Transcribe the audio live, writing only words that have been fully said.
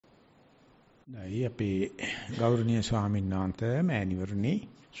දැයි අපේ ගෞරවනීය ස්වාමීන් වහන්සේ මෑණිවරණි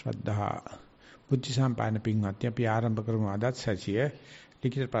ශ්‍රද්ධා බුද්ධ සම්පන්න පින්වත්නි අපි ආරම්භ කරමු අදත් සැසිය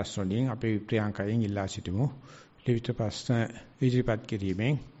ලිඛිත ප්‍රශ්න වලින් අපේ ප්‍රියංකයෙන් ඉල්ලා සිටිමු ලිඛිත ප්‍රශ්න ඉදිරිපත්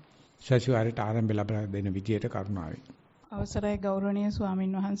කිරීමෙන් සැසිවාරයට ආරම්භ ලබා දෙන විදියට කරුණාවෙන් අවසරයි ගෞරවනීය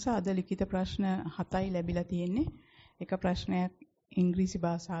ස්වාමින් වහන්සේ අද ලිඛිත ප්‍රශ්න 7යි ලැබිලා තියෙන්නේ එක ප්‍රශ්නයක් ඉංග්‍රීසි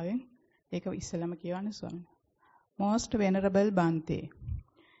භාෂාවෙන් ඒක ඉස්සෙල්ලාම කියවන්න ස්වාමීන් Most Venerable Bhante,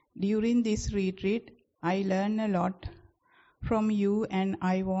 during this retreat, I learned a lot from you and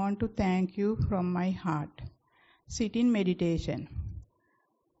I want to thank you from my heart. Sit in meditation.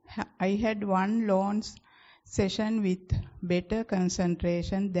 I had one long session with better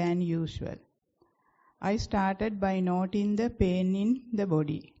concentration than usual. I started by noting the pain in the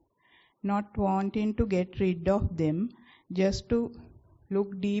body, not wanting to get rid of them, just to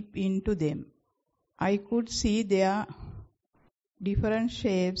look deep into them. I could see their different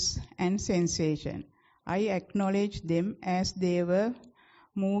shapes and sensation. I acknowledged them as they were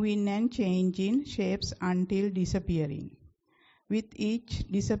moving and changing shapes until disappearing. With each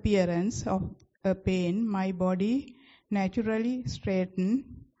disappearance of a pain, my body naturally straightened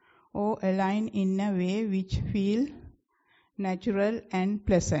or aligned in a way which feel natural and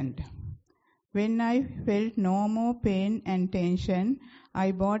pleasant. When I felt no more pain and tension,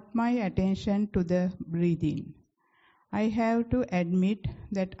 I brought my attention to the breathing. I have to admit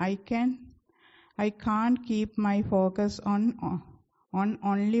that I can't keep my focus on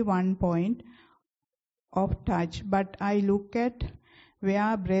only one point of touch, but I look at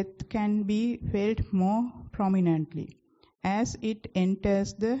where breath can be felt more prominently. As it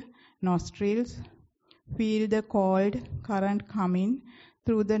enters the nostrils, feel the cold current coming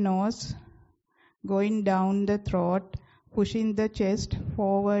through the nose, going down the throat, pushing the chest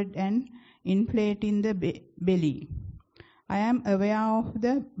forward and inflating the belly. I am aware of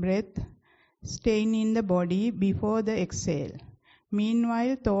the breath staying in the body before the exhale.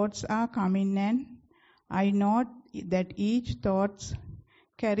 Meanwhile, thoughts are coming and I note that each thought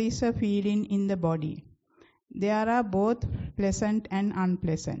carries a feeling in the body. There are both pleasant and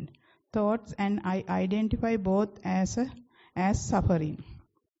unpleasant thoughts and I identify both as suffering.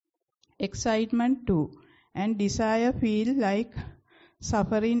 Excitement too and desire feel like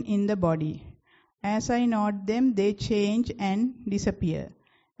suffering in the body. As I note them, they change and disappear,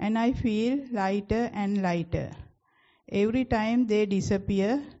 and I feel lighter and lighter. Every time they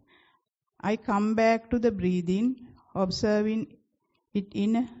disappear, I come back to the breathing, observing it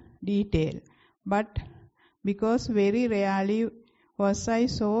in detail. But because very rarely was I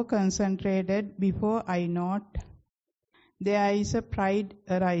so concentrated before I note, there is a pride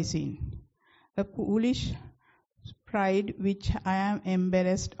arising, a foolish pride which I am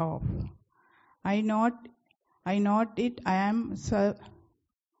embarrassed of. I note it, I am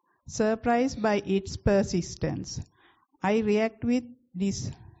surprised by its persistence. I react with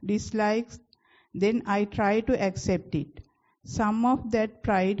dislikes, then I try to accept it. Some of that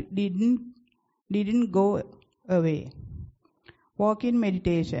pride didn't go away. Walk-in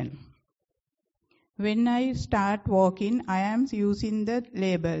meditation. When I start walking, I am using the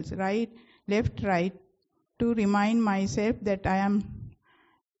labels, right, left, right, to remind myself that I am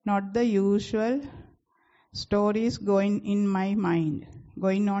not the usual stories going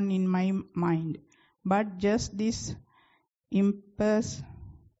on in my mind, but just this impersonal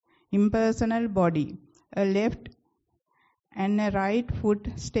body, a left and a right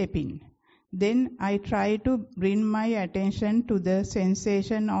foot stepping. Then I try to bring my attention to the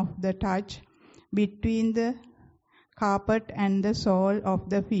sensation of the touch between the carpet and the sole of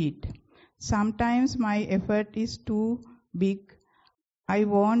the feet. Sometimes my effort is too big. I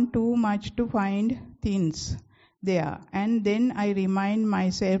want too much to find things there, and then I remind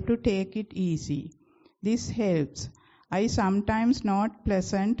myself to take it easy. This helps. I sometimes note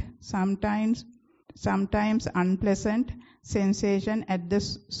pleasant, sometimes unpleasant sensation at the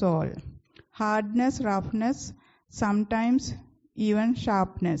sole. Hardness, roughness, sometimes even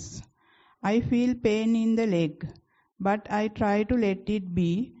sharpness. I feel pain in the leg, but I try to let it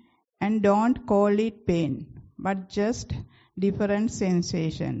be and don't call it pain, but just different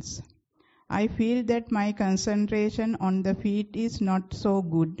sensations. I feel that my concentration on the feet is not so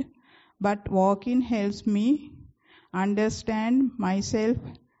good, but walking helps me understand myself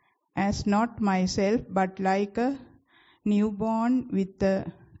as not myself, but like a newborn with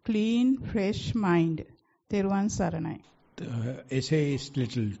a clean, fresh mind. Thero Saranai. The essay is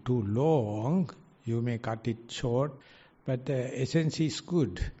little too long. You may cut it short, but the essence is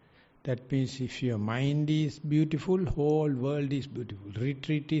good. That means if your mind is beautiful, whole world is beautiful.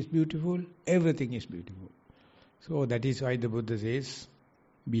 Retreat is beautiful, everything is beautiful. So that is why the Buddha says,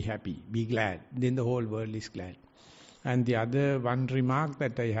 Be happy, be glad. Then the whole world is glad. And the other one remark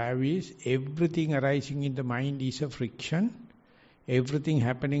that I have is, everything arising in the mind is a friction. Everything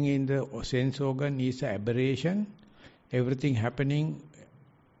happening in the sense organ is an aberration. Everything happening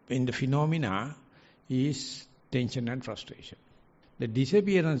in the phenomena is tension and frustration. The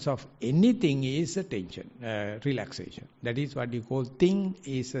disappearance of anything is a tension, relaxation. That is what you call thing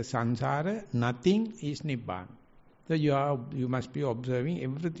is a samsara, nothing is nibbana. So you must be observing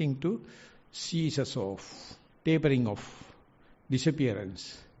everything to cease off, tapering off,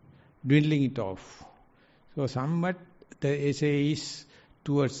 disappearance, dwindling it off. So somewhat the essay is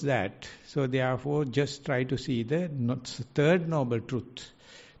towards that. So therefore just try to see the third noble truth,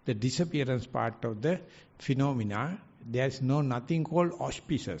 the disappearance part of the phenomena. There's nothing called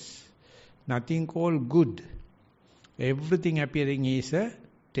auspicious, nothing called good. Everything appearing is a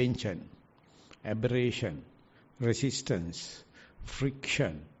tension, aberration, resistance,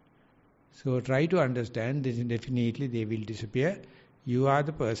 friction. So try to understand this, definitely they will disappear. You are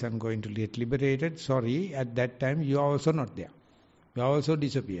the person going to get liberated. Sorry, at that time you are also not there. You are also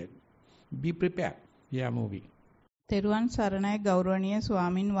disappeared. Be prepared. We are moving. තෙරුවන් සරණයි ගෞරවනීය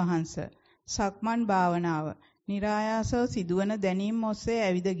ස්වාමින් වහන්සේ. සක්මන් භාවනාව නිරායාසව සිදුවන දැනීම් ඔස්සේ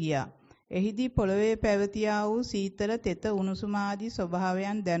ඇවිද ගියා. එහිදී පොළවේ පැවතියා වූ සීතල තෙත උණුසුම ආදී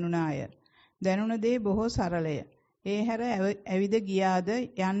ස්වභාවයන් දැනුණාය. දැනුණ දේ බොහෝ සරලය. ඒ හැර ඇවිද ගියාද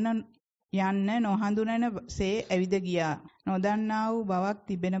යන්න නොහඳුනන සේ ඇවිද ගියා. නොදන්නා වූ බවක්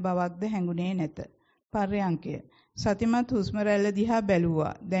තිබෙන බවක්ද හැඟුණේ නැත. පර්යංකය. සතිමත් හුස්ම රැල්ල දිහා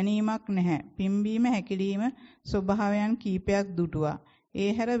බැලුවා. දැනීමක් නැහැ. පිම්බීම හැකිලිම ස්වභාවයන් කීපයක් දුටුවා.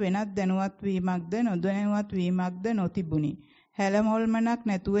 ඒ හැර වෙනත් දැනුවත් වීමක්ද නොදැනුවත් වීමක්ද නොතිබුණි. හැලමොල්මනක්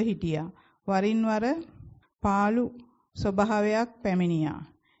නැතුව හිටියා. වරින් වර පාළු ස්වභාවයක් පැමිණියා.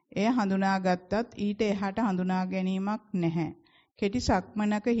 එය හඳුනාගත්තත් ඊට එහාට හඳුනා ගැනීමක් නැහැ. කෙටි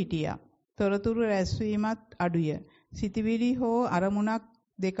සක්මනක හිටියා. තොරතුරු රැස්වීමත් අඩුය. සිතවිලි හෝ අරමුණක්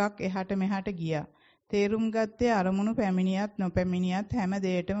දෙකක් එහාට මෙහාට ගියා. තේරුම් ගත්තේ අරමුණු පැමිණියත් නොපැමිණියත් හැම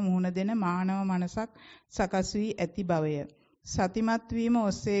දෙයකටම මුහුණ දෙන මානව මනසක් සකස් වී ඇති බවය. සතිමත් වීම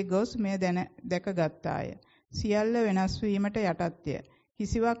ඔස්සේ ගොස් මෙය දැකගත්තාය. සියල්ල වෙනස් වීමට යටත්ය.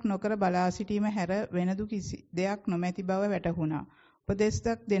 කිසිවක් නොකර බලා සිටීම හැර වෙනදු කිසි දෙයක් නොමැති බව වැටහුණා.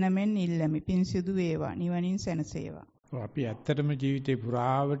 උපදේශයක් දෙන මෙන් ඉල්ලමි. පින් සිදු වේවා. නිවනින් සැනසේවා. අපි ඇත්තටම ජීවිතේ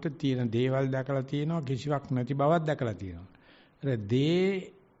පුරාවට තියෙන දේවල් දැකලා තියෙනවා, කිසිවක් නැති බවක් දැකලා තියෙනවා. අර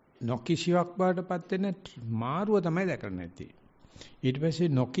දේ නොකිසිවක් බවටපත් වෙන මාරුව තමයි දැකලා නැති. ඊට පස්සේ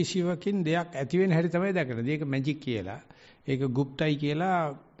නොකිසිවකින් දෙයක් ඇති වෙන හැටි තමයි දැකලා. ඒක මැජික් කියලා, ඒක গুপ্তයි කියලා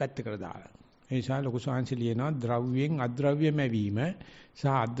පැත්තකට දාලා. ඒ නිසා ලොකු ශාන්සි ලියනවා ද්‍රව්‍යයෙන් අද්‍රව්‍යමය වීම සහ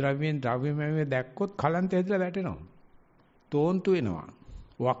අද්‍රව්‍යයෙන් ද්‍රව්‍යමය වීම දැක්කොත් කලන්ත හැදලා වැටෙනවා. තෝන්තු වෙනවා.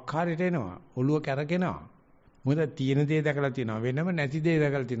 වක්කාරයට එනවා. ඔළුව කැරකෙනවා. මොකද තියෙන දේ දැකලා තියෙනවා වෙනම, නැති දේ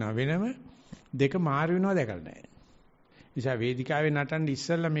දැකලා තියෙනවා වෙනම, දෙක මාරු වෙනවා දැකලා නැහැ. නිසා වේදිකාවේ නටන්න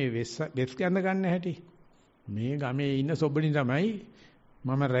ඉස්සෙල්ලා මේ වෙස් කැඳ ගන්න හැටි. මේ ගමේ ඉන්න සොබණි තමයි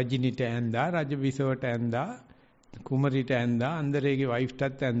මම රජිනිට ඇඳා, රජවිසවට ඇඳා, කුමරිට ඇඳා, අන්දරේගේ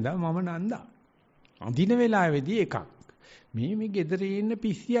වයිෆ්ටත් ඇඳා, මම නන්දා. අඳින වෙලාවේදී එකක්. මේ ගෙදර ඉන්න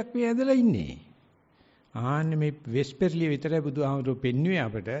පිස්සියක් මේ ඇඳලා ඉන්නේ. ආන්නේ මේ වෙස්පර්ලිය විතරයි බුදුහාමුදුරුවෝ පෙන්වුවේ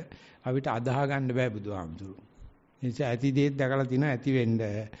අපිට අදාහ ගන්න බෑ බුදුහාමුදුරුවෝ. ඒ නිසා ඇති දේත් දැකලා තිනවා ඇති වෙන්න,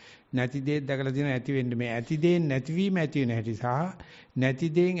 නැති දේත් දැකලා තිනවා ඇති වෙන්න. මේ ඇති දේෙන් නැතිවීම ඇති වෙන හැටි සහ නැති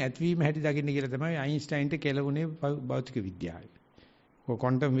දේෙන් ඇතිවීම හැටි දකින්න කියලා තමයි අයින්ස්ටයින්ට කෙලවුනේ භෞතික විද්‍යාවේ. ඔය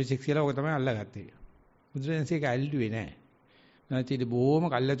ක්වොන්ටම් ෆිසික්ස් කියලා ඔක තමයි අල්ලගත්තේ. බුදුරජාණන්සේ ඒක ඇල්ලුවේ නැහැ. නැතිද බොහොම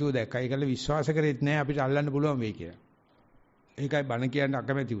කල්ලාතුව දැක්කයි කියලා විශ්වාස කරෙත් නැහැ අපිට අල්ලන්න පුළුවන් වෙයි කියලා. ඒකයි බණ කියන්න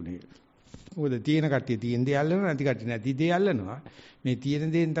අකමැති උනේ. මොකද තියෙන කට්ටිය තියෙන දේ අල්ලනවා, නැති කට්ටිය නැති දේ අල්ලනවා. මේ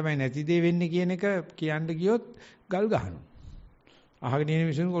තියෙන දේෙන් තමයි නැති දේ වෙන්නේ කියන එක කියන්න ගියොත් ගල් ගහනවා. අහගෙන ඉන්න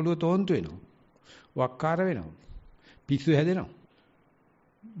මිනිස්සුන්ගේ ඔළුව තෝන්තු වෙනවා. වක්කාර වෙනවා. පිස්සු හැදෙනවා.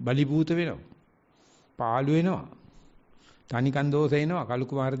 බලි භූත වෙනවා. පාළු වෙනවා. තනිකන් දෝෂ එනවා, කලු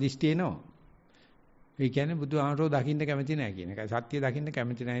කුමාර දිෂ්ටි එනවා. ඒ කියන්නේ බුදුහාමරෝ දකින්න කැමති නැහැ කියන එකයි. සත්‍ය දකින්න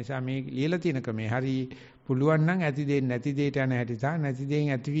කැමති නැහැ නිසා මේ ලියලා තියෙන ක්‍රමේ හරි පුළුවන් නම් ඇති දෙන්නේ නැති දෙයට යන හැටි සහ නැති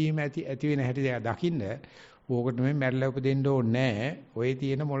දෙයින් ඇතිවීම ඇති වෙන හැටි දකින්න. ඕකට මේ මැරලා උපදෙන්න ඕනේ නැහැ. ඔය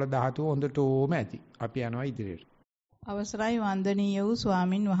තියෙන මොළ ධාතුව හොඳටම ඇති. අපි යනවා ඉදිරියට. අවසරයි වන්දනීය වූ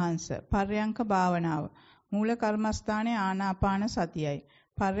ස්වාමින් වහන්සේ. පර්යංක භාවනාව. මූල කර්මස්ථානයේ ආනාපාන සතියයි.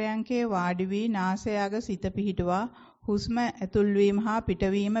 පර්යංකේ වාඩි වී නාසය අග සිත පිහිටුවා හුස්ම ඇතුල් වීම හා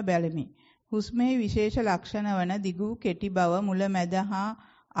පිටවීම බැලමි. හුස්මේ විශේෂ ලක්ෂණ වන දිගු කෙටි බව මුල මැද හා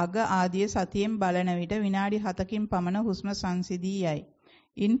අග ආදී සතියෙන් බලන විට විනාඩි 7කින් පමණ හුස්ම සංසිදී යයි.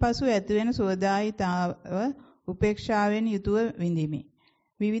 ඉන්පසු ඇතිවෙන සුවදායීතාව උපේක්ෂාවෙන් යුතුව විඳිමි.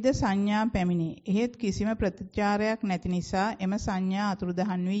 විවිධ සංඥා පැමිණේ. එහෙත් කිසිම ප්‍රතිචාරයක් නැති නිසා එම සංඥා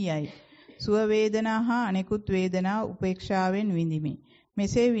අතුරුදහන් වී යයි. සුව වේදනා හා අනෙකුත් වේදනා උපේක්ෂාවෙන් විඳිමි.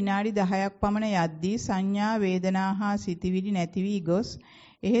 මෙසේ විනාඩි 10ක් පමණ යද්දී සංඥා වේදනා හා සිතිවිලි නැති වී ගොස්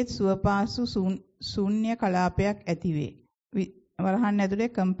එහෙත් සුවපාසු ශූන්‍ය කලාපයක් ඇතිවේ. වරහන්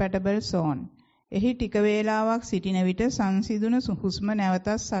ඇතුලේ compatible zone. එහි ටික වේලාවක් සිටින විට සංසිඳුන හුස්ම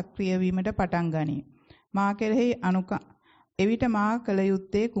නැවතත් සක්‍රිය වීමට පටන් ගනී. මා කෙරෙහි එවිට මා කල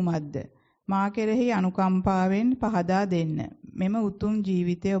යුත්තේ කුමක්ද? මා කෙරෙහි අනුකම්පාවෙන් පහදා දෙන්න. මෙම උතුම්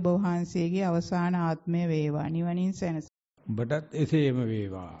ජීවිතය ඔබ වහන්සේගේ අවසාන ආත්මය වේවා. නිවනින් සැනස. ඔබටත් එසේම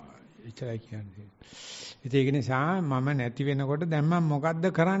වේවා. එච්චරයි කියන්නේ. ඒක නිසා මම නැති වෙනකොට දැන් මම මොකද්ද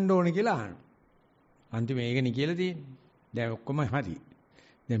කරන්න ඕනේ කියලා අහනවා. අන්තිමේ ඒකනේ කියලා තියෙන්නේ. දැන් ඔක්කොම හරි.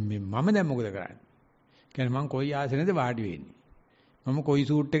 දැන් මම දැන් මොකද කරන්නේ? කියන්නේ මම කොයි ආසනෙද වාඩි වෙන්නේ? මම කොයි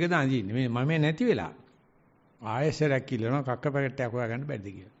සූට් එකද අඳින්නේ? මම නැති වෙලා. ආයෙසරක් කිල්ලනවා කක්ක පැකට් එකක් හොයාගන්න බැරිද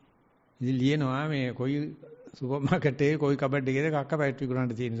කියලා. ඉතින් ලියනවා මේ කොයි සුපර් මාකට් එකේ කොයි කබඩ් එකේද කක්ක පැකට්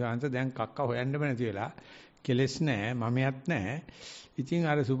විකුණන්න තියෙන සාංශ දැන් කක්ක හොයන්න බෑ නැති වෙලා. කෙලස් නැහැ, මමයක් නැහැ. ඉතින්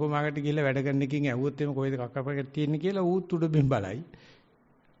අර සුපර් මාකට් එකේ ගිහලා වැඩ කරන එකකින් ඇහුවොත් එimhe කොයිද කක්ක පැකට් තියෙන්නේ කියලා ඌත් උඩ බිම් බලයි.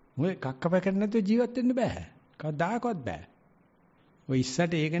 මොකද කක්ක පැකට් නැතුව ජීවත් වෙන්න බෑ. කවදාකවත් බෑ. ඔය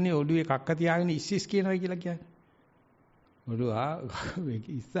ඉස්සට ඒකනේ ඔළුවේ කක්ක තියාගෙන ඉස්සිස් කියනවා කියලා කියන්නේ.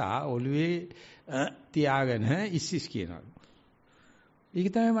 ඉස්සා ඔළුවේ තියාගෙන ඉස්සිස් කියනවා. ඒක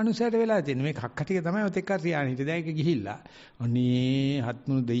තමයි මනුස්සයට වෙලා තියෙන්නේ. මේ කක්ක ටික තමයි ඔතෙක් කර තියාගෙන හිටියේ. දැන් ඒක ගිහිල්ලා. අනේ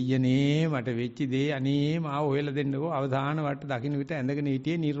හත්මුණු දෙයියනේ මට වෙච්ච දේ අනේ මාව හොයලා දෙන්නකෝ. අවධාන වට දකින්න විතර ඇඳගෙන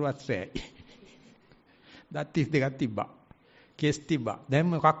හිටියේ නිර්වස්ත්‍රයයි. දත් 32ක් තිබ්බා. කෙස් තිබ්බා. දැන්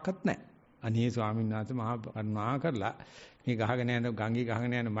මොකක්වත් නැහැ. අනේ ස්වාමීන් වහන්සේ මහා කරුණා කරලා මේ ගහගෙන යන ගංගේ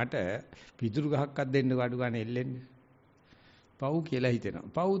ගහගෙන යන මට පිටුරු ගහක්වත් දෙන්න අඩු ගන්න එල්ලෙන්න. පව් කියලා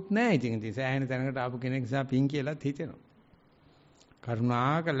හිතෙනවා. පව්ත් නැහැ ඉතින් සෑහෙන තැනකට ආපු කෙනෙක් නිසා පින් කියලාත් හිතෙනවා.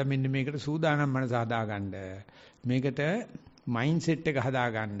 කරුණාකරලා මෙන්න මේකට සූදානම් මනස හදාගන්න. මේකට මයින්ඩ් සෙට් එක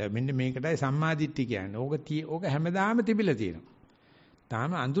හදාගන්න. මෙන්න මේකටයි සම්මාදිට්ඨිය කියන්නේ. ඕක හැමදාම තිබිලා තියෙනවා.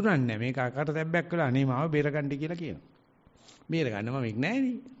 තාම අඳුරන්නේ නැහැ. මේක අකට තැබ්බක් වෙලා අනේ මාව බේරගන්න කියලා කියනවා. බේරගන්න මම මේක නැහැ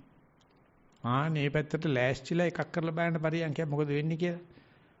නේ. මේ පැත්තට ලෑස්තිලා එකක් කරලා බලන්න පරියන්කයක් මොකද වෙන්නේ කියලා.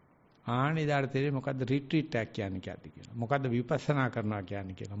 ඉදාට තේරෙන්නේ මොකද්ද රිට්‍රීට් එකක් කියන්නේ කියලා. මොකද්ද විපස්සනා කරනවා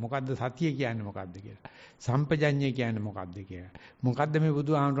කියන්නේ කියලා. මොකද්ද සතිය කියන්නේ මොකද්ද කියලා. සම්පජඤ්ඤය කියන්නේ මොකද්ද කියලා. මොකද්ද මේ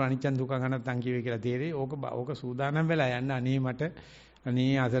බුදුහාමුදුරු අනිච්ච දුක්ඛ අනත්තං කියවේ කියලා තේරෙයි. ඕක සූදානම් වෙලා යන්න අනේ මට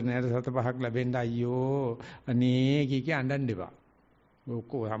අනේ අසරණයට සත පහක් ලැබෙන්න අයියෝ අනේ කී අඬන්න එපා.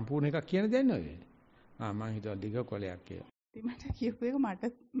 ඔක්කො සම්පූර්ණ එකක් කියන දෙන්නේ ඔය. මම හිතුවා දිග කොලයක් කියලා. මට කියපු එක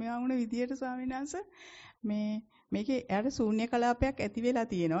මට මෙයා වුණ විදියට ස්වාමීන් වහන්සේ මේකේ යාට ශූන්‍ය කලාපයක් ඇති වෙලා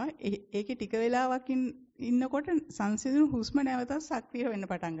තියෙනවා. ඒකේ ටික වෙලාවක් ඉන්නකොට සංසිඳුණු හුස්ම නැවතත් සක්‍රිය වෙන්න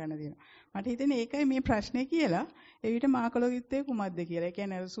පටන් ගන්න තියෙනවා. මට හිතෙන්නේ ඒකයි මේ ප්‍රශ්නේ කියලා. ඒ විදිහට මාකලෝ යුත්තේ කුමක්ද කියලා. ඒ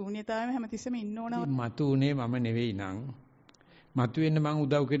කියන්නේ ශූන්‍යතාවයම හැමතිස්සෙම ඉන්න ඕන. මතු උනේ මම නෙවෙයි නං. මතු වෙන්න මං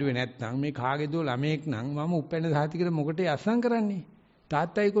උදව් කෙරුවේ නැත්නම් මේ කාගේදෝ ළමෙක් නම් මම උපැන්න සාතිකර මොකටද අස්සම් කරන්නේ?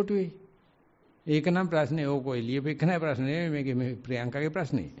 තාත්තයි කොටුවේ. ඒක නම් ප්‍රශ්නේ ඕක එළියපෙක නැහැ ප්‍රශ්නේ මේකේ මේ ප්‍රියංකාගේ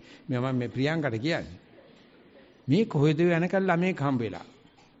ප්‍රශ්නේ. මම මේ ප්‍රියංකට කියන්නේ. මේ කොහෙද යනකල් ළමෙක් හම්බෙලා.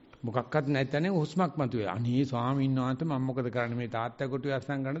 මොකක්වත් නැත්නම් හුස්මක් මතුවේ. අනේ ස්වාමීන් වහන්සේ මම මොකද කරන්නේ මේ තාත්තා කොටුවේ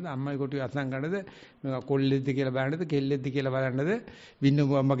අස්සම් ගන්නද අම්මයි කොටුවේ අස්සම් ගන්නද මේක කොල්ලෙද්ද කියලා බලන්නද කෙල්ලෙද්ද කියලා බලන්නද වින්නු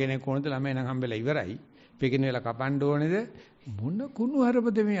අම්ම කෙනෙක් කොහොමද ළමයි නම් හම්බෙලා ඉවරයි. පෙකින වෙලා කපන්න ඕනේද මොන කුණු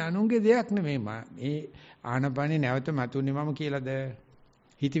හරපද මේ අනුන්ගේ දෙයක් නෙමෙයි. මේ ආනපනේ නැවත මතුනේ මම කියලාද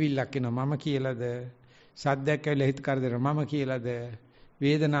හිතවිල්ලක් එනවා මම කියලාද සද්දයක් ඇවිල්ලා හිත කරදර මම කියලාද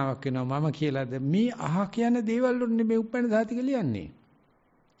වේදනාවක් එනවා මම කියලාද මේ කියන දේවල් වලින් මේ උපැන්න සාතික ලියන්නේ.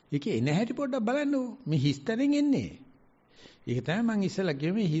 ඒකේ එන හැටි පොඩ්ඩක් බලන්නකෝ. මේ හිස්තනෙන් එන්නේ. ඒක තමයි මම ඉස්සෙල්ලා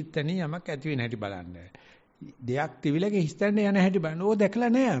කිව්වේ මේ හිස්තනේ යමක් ඇති වෙන හැටි බලන්න. දෙයක් තිබිලගේ හිස්තනේ යන හැටි බලන්න. ඕක දැකලා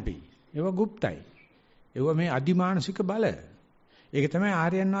නැහැ අපි. ඒවා গুপ্তයි. ඒවා මේ අදිමානසික බල. ඒක තමයි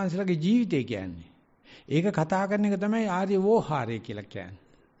ආර්යයන් වහන්සේලාගේ ජීවිතය කියන්නේ. ඒක කතා කරන එක තමයි ආර්ය වෝහාරය කියලා කියන්නේ.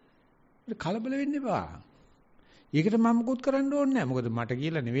 කලබල වෙන්න එපා. ඒකට මම මොකුත් කරන්න ඕනේ නැහැ. මොකද මට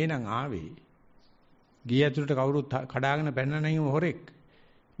කියලා නෙවෙයි නං ආවේ. ගිය ඇතුළට කවුරුත් කඩාගෙන පැනන නම් හොරෙක්.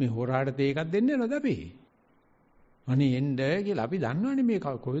 මේ හොරාට තේ එකක් දෙන්නේ නැද්ද අපි? අනේ එන්න කියලා අපි දන්නවනේ මේ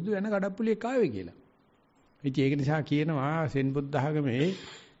කොහෙද යන කඩප්පුලියක් ආවේ කියලා. ඉතින් ඒක නිසා කියනවා සෙන් බුද්ධ ආගමේ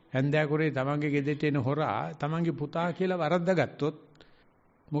හැන්දෑකුරේ තමන්ගේ ගෙදරට එන හොරා තමන්ගේ පුතා කියලා වරද්දාගත්තොත්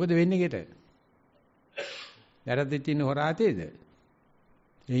මොකද වෙන්නේ ගෙට? වැරද්දෙත් ඉන්න හොරාතේද?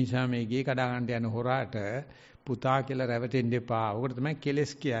 ඒ නිසා මේ ගේ කඩා ගන්නට යන හොරාට පුතා කියලා රැවටෙන්න එපා. ඕකට තමයි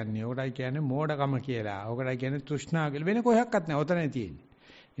කෙලස් කියන්නේ. ඕකටයි කියන්නේ මෝඩකම කියලා. ඕකටයි කියන්නේ තෘෂ්ණාව කියලා. වෙන කොහයක්වත් නැහැ. ඔතනයි තියෙන්නේ.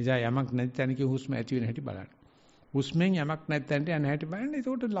 නිසා යමක් නැති තැනක හුස්ම ඇති වෙන හැටි බලන්න. හුස්මෙන් යමක් නැති තැනට යන හැටි බලන්න.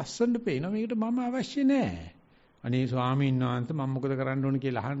 ඒකට ලස්සනට පේනවා. මේකට මම අවශ්‍ය නැහැ. අනේ ස්වාමීන් වහන්සේ මම මොකද කරන්න ඕන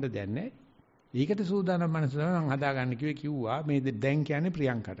කියලා අහන්න දෙයක් නැහැ. ඒකට සූදානම් මනස මම හදාගන්න කිව්වා මේ දැන් කියන්නේ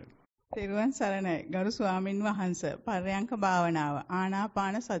ප්‍රියංකට. තෙරුවන් සරණයි. ගරු ස්වාමින් වහන්සේ පර්යංක භාවනාව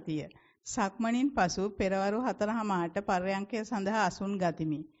ආනාපාන සතිය. සක්මණින් පසු පෙරවරු 4:00ට පර්යංකය සඳහා අසුන්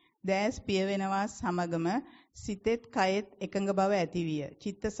ගතිමි. දැස් පියවෙනවා සමගම සිතෙත් කයෙත් එකඟ බව ඇතිවිය.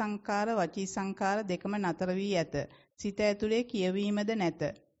 චිත්ත සංකාර වචී සංකාර දෙකම නතර වී ඇත. සිත ඇතුලේ කියවීමද නැත.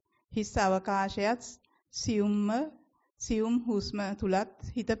 හිස් අවකාශයත් සියුම් හුස්ම තුලත්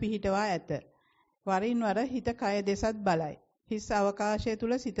හිත පිහිටවා ඇත. වරින් වර හිත කය දෙසත් බලයි. හිස් අවකාශය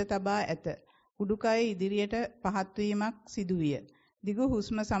තුල සිත තබා ඇත. උඩුකය ඉදිරියට පහත් වීමක් සිදුවිය. දිගු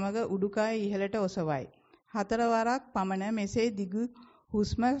හුස්ම සමග උඩුකය ඉහළට ඔසවයි. 4 වරක් පමණ මෙසේ දිගු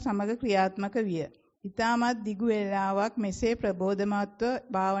හුස්ම සමග ක්‍රියාත්මක විය. ඊටමත් දිගු වේලාවක් මෙසේ ප්‍රබෝධමත්ව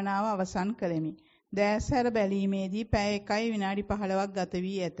භාවනාව අවසන් කළෙමි. දැසහැර බැලීමේදී පැය 1 විනාඩි 15ක් ගත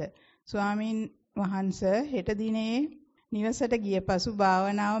වී ඇත. ස්වාමින් වහන්සේ හෙට දිනේ නිවසට ගිය පසු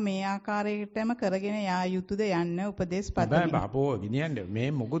භාවනාව මේ ආකාරයටම කරගෙන යා යුතුද යන්න උපදෙස් පතමි. බාපෝ ගෙනියන්න මේ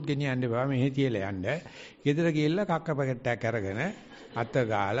මොකුත් ගෙනියන්න බෑ මෙහෙ තියලා යන්න. ගෙදර ගිහලා කක්ක පැකට් එකක් අරගෙන අත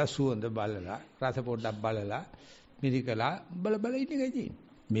ගාලා සුවඳ බලලා රස පොඩ්ඩක් බලලා මිරිකලා බල ඉන්න එකයි තියෙන්නේ.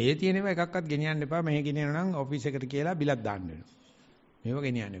 මේ තියෙන ඒවා එකක්වත් ගෙනියන්න එපා. මෙහෙ ගෙනියනවා නම් ඔෆිස් එකට කියලා බිලක් දාන්න වෙනවා. මේව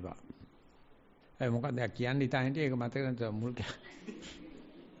ගෙනියන්න එපා. මොකක්ද කියන්නේ ඉතින් ඒක මතක නැත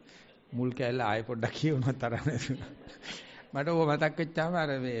මුල් කැල්ල ආයෙ පොඩ්ඩක් කියවනවා තරහ නැතුව. මට ඕක මතක් වෙච්චාම අර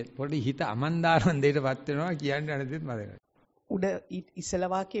මේ පොඩි හිත අමන්දාරන් දෙයටපත් වෙනවා කියන්නේ නැතිත් මතකයි. උඩ ඉස්සල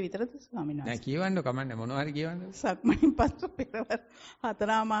වාක්‍ය විතරද ස්වාමීන් වහන්සේ? නෑ කියවන්න කමන්නේ මොනවා හරි කියවන්න. සක්මණින් පසු පෙරවර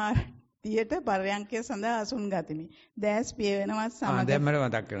 4:00ට පර්යංකය සඳහා අසුන් ගතිමි. දැස් පිය වෙනවත් සමග දැන් මට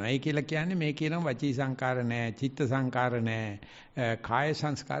මතක් වෙනවා. ඒ කියලා කියන්නේ මේ කියනවා වචී සංකාර නෑ, චිත්ත සංකාර නෑ, කාය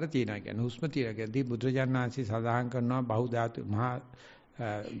සංස්කාර තියෙනවා කියන්නේ. හුස්ම තියෙනවා කියන්නේ බුදුරජාණන් වහන්සේ සඳහන් කරනවා බහු ධාතු මහා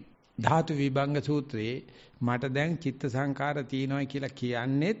ධාතු විභංග සූත්‍රයේ මට දැන් චිත්ත සංකාර තියෙනවා කියලා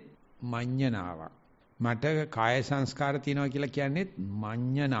කියන්නේත් මඤ්ඤණාවක්. මට කාය සංස්කාර තියෙනවා කියලා කියන්නේත්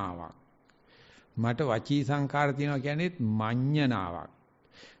මඤ්ඤණාවක්. මට වචී සංකාර තියෙනවා කියන්නේත් මඤ්ඤණාවක්.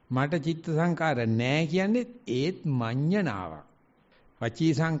 මට චිත්ත සංකාර නැහැ කියන්නේත් ඒත් මඤ්ඤණාවක්.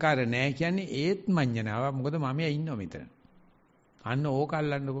 වචී සංකාර නැහැ කියන්නේ ඒත් මඤ්ඤණාවක්. මොකද මම ඉන්නවා මෙතන. අන්න ඕක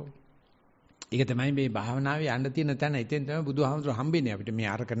අල්ලන්නකෝ. ඒක තමයි මේ භාවනාවේ යන්න තියෙන තැන. ඉතින් තමයි බුදුහාමුදුරු හම්බෙන්නේ අපිට. මේ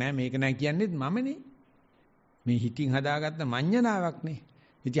අරක නැහැ මේක නැහැ කියන්නේත් මමනේ. මේ හිතින් හදාගත්ත මඤ්ඤණාවක්නේ.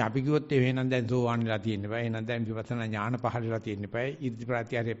 ඉතින් අපි කිව්වොත් එහෙනම් දැන් සෝවාන් වෙලා තියෙන්න බෑ. එහෙනම් දැන් විපස්සනා ඥාන පහළ වෙලා තියෙන්න බෑ. ඉර්ධි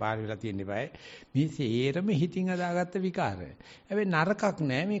ප්‍රත්‍යාරේ පාර වෙලා තියෙන්න බෑ. මේ සේරම හිතින් හදාගත්ත විකාරය. හැබැයි නරකක්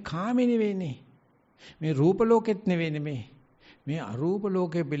නෑ. මේ කාමේ නෙවෙයිනේ. මේ රූප ලෝකෙත් නෙවෙයිනේ මේ. මේ අරූප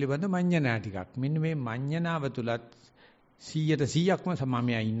ලෝකෙ පිළිබඳ මඤ්ඤණා ටිකක්. මෙන්න මේ මඤ්ඤණාව තුලත් 100%ක්ම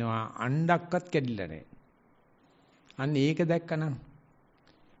සමමයා ඉන්නවා. අණ්ඩක්වත් කැඩිලා නැහැ. අන්න ඒක දැක්කනම්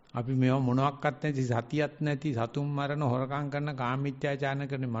අපි මේව මොනවත් නැති සතියක් නැති සතුම් මරණ හොරකම් කරන කාමීත්‍යාචාරණ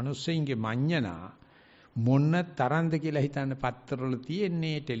කරන මිනිස්සුන්ගේ මඤ්ඤණා මොන තරම්ද කියලා හිතන්න පත්තරවල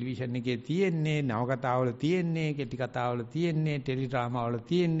තියෙන්නේ, ටෙලිවිෂන් එකේ තියෙන්නේ, නවකතාවල තියෙන්නේ, කෙටි කතාවල තියෙන්නේ, ටෙලි ඩ්‍රාමා වල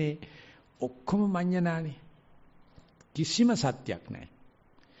තියෙන්නේ ඔක්කොම මඤ්ඤණානේ. කිසිම සත්‍යක් නැහැ.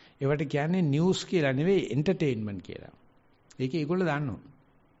 ඒවට කියන්නේ නිවුස් කියලා නෙවෙයි එන්ටර්ටේන්මන්ට් කියලා. ඒක ඒගොල්ලෝ දන්නවා.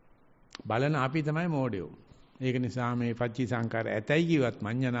 බලන අපි තමයි මෝඩයෝ. ඒක නිසා මේ පච්චී සංකාර ඇතයි කිව්වත්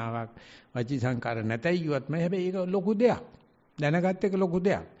මඤ්ඤණාවක්, වචී සංකාර නැතයි කිව්වත් මම හැබැයි ඒක ලොකු දෙයක්. දැනගත්ත එක ලොකු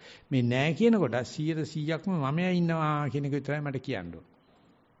දෙයක්. මේ නෑ කියනකොට 100%ක්ම මමයා ඉන්නවා කියන එක විතරයි මට කියන්න ඕන.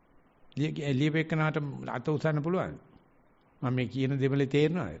 ලියපෙකනට අත උසන්න පුළුවන්. මම මේ කියන දෙමලේ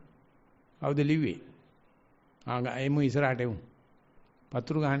තේරෙනවද? කවුද ලිව්වේ? එමු ඉස්සරහට එමු.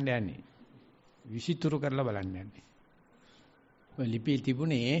 පතුරු ගහන්න යන්නේ. විසිතුරු කරලා බලන්න යන්නේ. ඔය ලිපි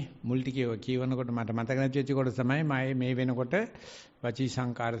තිබුණේ මුල් ටිකේ කියවනකොට මට මතක නැති වෙච්ච කොට තමයි මම මේ වෙනකොට වචී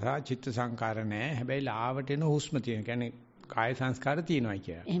සංකාර සහ චිත්ත සංකාර නැහැ. හැබැයි ලාවට එන හුස්ම තියෙන. කියන්නේ කාය සංස්කාර තියෙනවා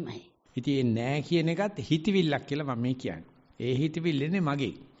කියලා. එහෙමයි. ඉතින් ඒ නැහැ කියන එකත් හිතවිල්ලක් කියලා මම මේ කියන්නේ. ඒ හිතවිල්ලනේ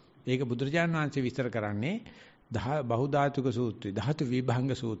මගේ. ඒක බුදුරජාණන් වහන්සේ විස්තර කරන්නේ බහු ධාතුක සූත්‍රයේ, ධාතු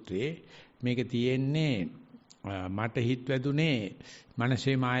විභංග සූත්‍රයේ මේක තියෙන්නේ මට හිත වැදුනේ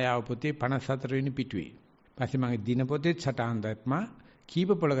මනසේ මායාව පොතේ 54 වෙනි පිටුවේ. පස්සේ මගේ දිනපොතේ සටහන් දැම්මා, කීප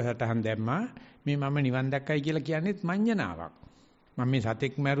පොලක සටහන් දැම්මා. මේ මම නිවන් දැක්කයි කියලා කියන්නේත් මඤ්ඤණාවක්. මම මේ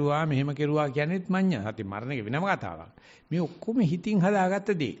සතෙක් මැරුවා, මෙහෙම කෙරුවා කියන්නේත් මඤ්ඤණ. සතෙක් මරණ එක වෙනම කතාවක්. මේ ඔක්කොම හිතින් හදාගත්ත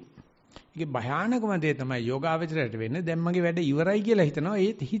දේ. ඒකේ භයානකම දේ තමයි යෝගාවචරයට වෙන්නේ. දැන් මගේ වැඩ ඉවරයි කියලා හිතනවා.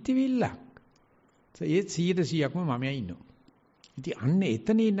 ඒත් හිතවිල්ලක්. ඒත් 100%ක්ම මමයි ඉන්නවා. ඉතින් අන්න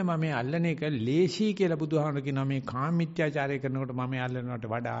එතන ඉන්න මම අල්ලන එක ලේසි කියලා බුදුහාමුදුරු කියනවා. මේ කාමීත්‍යාචාරය කරනකොට මම අල්ලනවට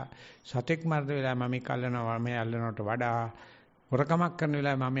වඩා, සතෙක් මරන වෙලාව මම අල්ලනවා, මම අල්ලනවට වඩා, හොරකමක් කරන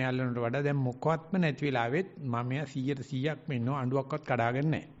වෙලාව මම අල්ලනවට වඩා දැන් මොකවත්ම නැති වෙලාවෙත් මම 100%ක්ම ඉන්නවා. අඬුවක්වත් කඩාගෙන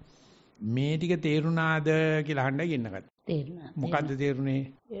නැහැ. මේ ටික තේරුණාද කියලා අහන්නයි ගෙන්නගත්තා. තේරුණා. මොකද්ද තේරුනේ?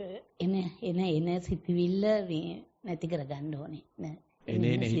 එන සිතවිල්ල නැති කරගන්න ඕනේ.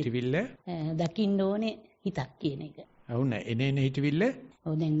 එන හිතවිල්ල දකින්න ඕනේ හිතක් කියන එක. ඔව් නෑ එන හිතවිල්ල.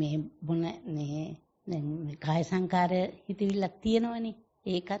 ඔව් දැන් මේ මොන දැන් කාය සංකාර හිතවිල්ලක් තියෙනවනේ.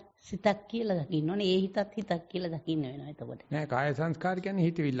 ඒකත් සිතක් කියලා දකින්න ඕනේ. ඒ හිතත් හිතක් කියලා දකින්න වෙනවා එතකොට. නෑ කාය සංස්කාර කියන්නේ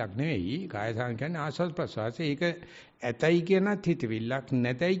හිතවිල්ලක් නෙවෙයි. කාය සංස්කාර කියන්නේ ආස්වාද ප්‍රසවාසය. ඒක ඇතයි කියනත් හිතවිල්ලක්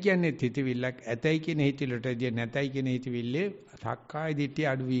නැතයි කියන්නේ හිතවිල්ලක්. ඇතයි කියන හිතවිල්ලටදී නැතයි කියන හිතවිල්ලේ සක්කාය දිට්ඨිය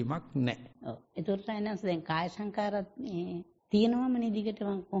අඩුවීමක් නෑ. ඔව්. ඒතකොට දැන් කාය සංකාරත් තියෙනවමනේ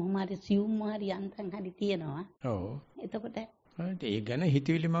දිගටම කොහොම හරි සියුම් හරි යන්තම් හරි තියෙනවා. ඔව්. එතකොට ඒක ගැන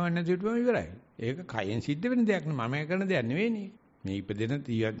හිතවිලිම නැතිවම ඉවරයි. ඒක කයෙන් සිද්ධ වෙන දෙයක් නෙවෙයි. මම කරන දෙයක් නෙවෙයිනේ. මේ ඉපදෙන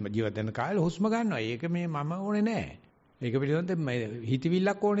ජීවත් වෙන කාලේ හුස්ම ගන්නවා. ඒක මේ මම ඕනේ නැහැ. ඒක පිළිබඳව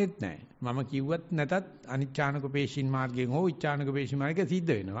හිතවිල්ලක් ඕනෙත් නැහැ. මම කිව්වත් නැතත් අනිච්ඡානක පේශින් මාර්ගයෙන් හෝ ඉච්ඡානක පේශින් මාර්ගයෙන්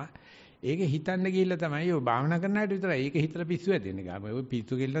සිද්ධ වෙනවා. ඒක හිතන්න ගිහිල්ලා තමයි ඔය භාවනා කරන අයට විතරයි. ඒක හිතලා පිස්සු ඇදෙන්නේ. ඔය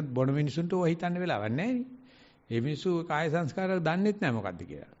පිස්සු ගිල්ලත් බොන මිනිසුන්ට ඔය හිතන්න වෙලාවක් නැහැ නේ. මේ මිනිස්සු කාය සංස්කාර දන්නෙත් නැහැ මොකද්ද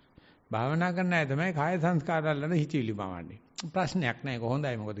කියලා. භාවනා කරන අය තමයි කාය සංස්කාර වලන හිතවිලි මවන්නේ. ප්‍රශ්නයක් නැහැ. ඒක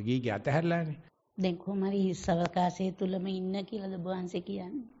හොඳයි. මොකද ගිහි අතහැරලානේ. දැන් කොහොම හරි හිස් අවකාශයේ තුලම ඉන්න කියලාද ඔබ වහන්සේ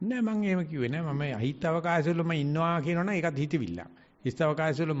කියන්නේ? නෑ මම එහෙම කිව්වේ නෑ. මම හිත අවකාශවලම ඉන්නවා කියනවනම් ඒකත් හිතවිල්ලක්. හිස්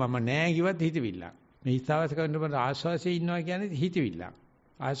අවකාශවල මම නෑ කිව්වත් හිතවිල්ලක්. මේ හිස් අවකාශවල ආස්වාසියේ ඉන්නවා කියන්නේ හිතවිල්ලක්.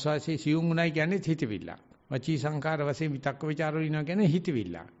 ආස්වාසියේ සියුම් උනායි කියන්නේ හිතවිල්ලක්. වචී සංකාර වශයෙන් විතක්ක ਵਿਚාර වල ඉන්නවා කියන්නේ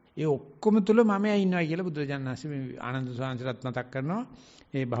හිතවිල්ලක්. ඒ ඔක්කොම තුල මම ඉන්නවා කියලා බුදුරජාණන් වහන්සේ මේ ආනන්ද සාංශරත් මතක් කරනවා.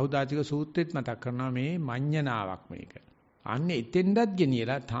 ඒ බහුදාතික සූත්‍රෙත් මතක් කරනවා මේ මඤ්ඤණාවක් මේක. අන්නේ එතෙන්ඩත්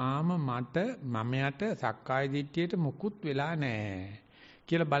ගෙනියලා තාම මට මමයට සක්කාය දිට්ඨියට මුකුත් වෙලා නැහැ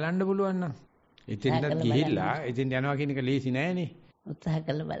කියලා බලන්න පුළුවන් නම් එතෙන්ඩත් ගිහිල්ලා එතෙන් යනවා කියන එක ලේසි නෑනේ. උත්සාහ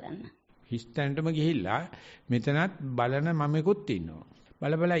කරලා බලන්න. හිස්තැනටම ගිහිල්ලා මෙතනත් බලන මමෙකුත් ඉන්නවා.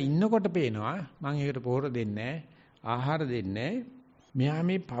 බල ඉන්නකොට පේනවා මම ඒකට පොහොර දෙන්නේ ආහාර දෙන්නේ. මෙහා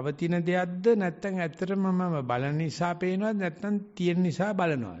මේ පවතින දෙයක්ද නැත්නම් ඇත්තටම මම බලන නිසා පේනවද නැත්නම් තියෙන නිසා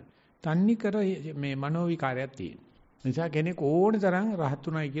බලනවද? තන්නේ කර මේ මනෝ විකාරයක් තියෙනවා. නිසා කෙනෙක් ඕන තරම්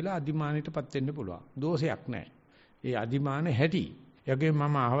රහත්ුණයි කියලා අදිමානෙටපත් වෙන්න පුළුවන්. දෝෂයක් නැහැ. ඒ අදිමාන හැටි. යගේ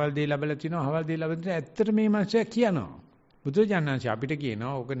මම අහවල් දෙය ලැබලා තිනවා අහවල් දෙය ලැබෙන්න ඇත්තට මේ මානසය කියනවා. බුදුජානනාංශ අපිට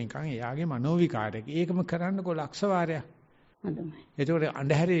කියනවා ඕක නිකන් එයාගේ මනෝ විකාරයක්. ඒකම කරන්නකො ලක්ෂ වාරයක්. හොඳයි. ඒකෝට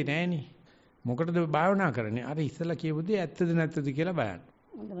අඳුරේ නෑනේ. මොකටද භාවනා කරන්නේ? අර ඉස්සලා කියපු දේ ඇත්තද නැත්තද කියලා බලන්න.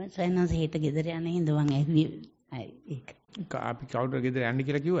 හොඳයි. සයන්ස් හිත ගෙදර යන හින්දා මම ඇහුවේ. ඒක. අපි කවුරුද ගෙදර යන්න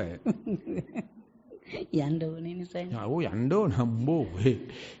කියලා කිව්වද? යන්න ඕනේ නිසා. ඔව් යන්න ඕන හම්බෝ.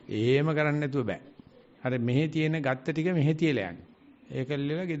 එහෙම කරන්න නැතුව බෑ. අර මෙහි තියෙන ගත්ත ටික මෙහි තියලා යන්න.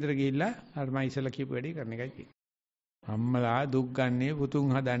 ඒකල්ලලා ගෙදර ගිහිල්ලා අර මම ඉස්සලා කියපු වැඩේ කරන එකයි තියෙන්නේ. අම්මලා දුක් ගන්නේ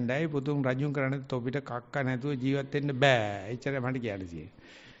පුතුන් හදණ්ඩයි පුතුන් රජුන් කරන්නේ තොපිට කක්ක නැතුව ජීවත් වෙන්න බෑ. එච්චර මට කියන්න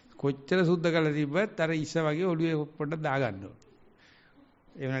තියෙන්නේ. කොච්චර සුද්ධ කරලා තිබ්බත් අර ඉස්ස වගේ ඔළුවේ පොඩ්ඩක් දාගන්න ඕන.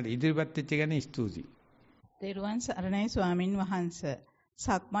 ඒ වුණාට ඉදිරිපත් වෙච්ච ගැන ස්තුතියි. තෙරුවන් සරණයි ස්වාමින් වහන්සේ.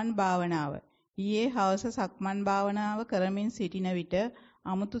 සක්මන් භාවනාව. ඊයේ හවස සක්මන් භාවනාව කරමින් සිටින විට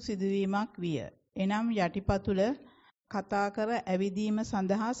අමුතු සිදුවීමක් විය. එනම් යටිපතුල කතා කර ඇවිදීම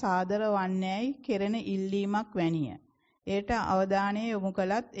සඳහා සාදර වන්නේයි කෙරෙන ඉල්ලීමක් වැනිය. ඒට අවධානය යොමු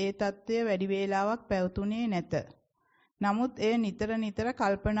කළත් ඒ తත්වය වැඩි වේලාවක් පැවතුනේ නැත. නමුත් එය නිතර නිතර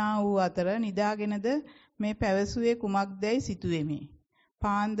කල්පනා වූ අතර නිදාගෙනද මේ පැවසුවේ කුමක්දයි සිතුවෙමි.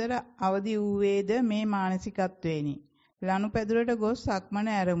 පාන්දර අවදි වූවේද මේ මානසිකත්වේනි. ලනුපැදුරට ගොස් සක්මන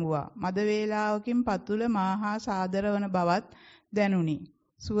ඇරඹුවා. මද වේලාවකින් පතුල මාහා සාදර වන බවත් දැනුනි.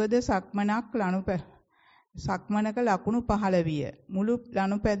 සුවද සක්මනක ලකුණු පහළ විය. මුළු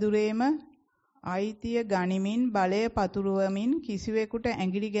ලනුපැදුරේම අයිතිය ගනිමින් බලය පතුරවමින් කිසිවෙකුට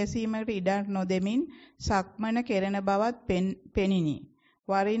ඇඟිලි ගැසීමකට ඉඩක් නොදෙමින් සක්මන කෙරෙන බවත් පෙනිනි.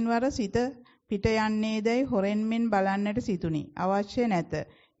 වරින් වර සිත පිට යන්නේදයි හොරෙන් මෙන් බලන්නට සිතුනි. අවශ්‍ය නැත.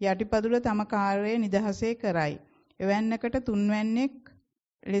 යටිපතුල තම කාර්යය නිදහසේ කරයි. එවැන්නකට තුන්වැන්නෙක්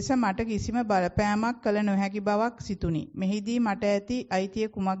ලෙස මට කිසිම බලපෑමක් කළ නොහැකි බවක් සිතුනි. මෙහිදී මට ඇති අයිතිය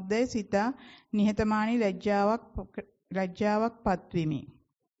කුමක්දයි සිතා නිහතමානී ලැජ්ජාවක් පත්විමි.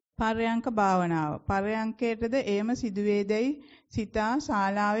 පර්යංක භාවනාව. පර්යංකයටද එයම සිදුවේදයි සිතා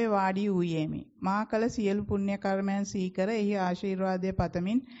ශාලාවේ වාඩි වූයෙමි. මා කළ සියලු පුණ්‍ය කර්මයන් සීකර එහි ආශිර්වාදය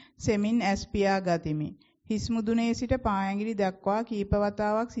පතමින් සෙමින් ඇස් පියා ගතිමි. හිස් මුදුනේ සිට පායැඟිලි දක්වා කීප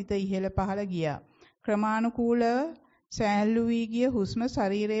වතාවක් සිත ඉහළ පහළ ගියා. ක්‍රමානුකූලව සෑහළු වී ගිය හුස්ම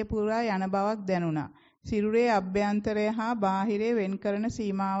ශරීරයේ පුරා යන බවක් දැනුණා. සිරුරේ අභ්‍යන්තරය හා බාහිරය වෙන් කරන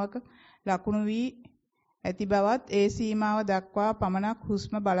සීමාවක ලකුණු වී ඇති බවත් ඒ සීමාව දක්වා පමණක්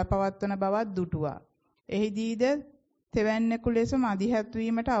හුස්ම බලපවත්වන බවත් දුටුවා. එහිදීද තෙවැන්නෙකු ලෙස මදිහත්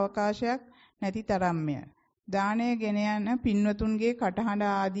වීමට අවකාශයක් නැති තරම්ය. දානය ගෙන යන පින්වතුන්ගේ කටහඬ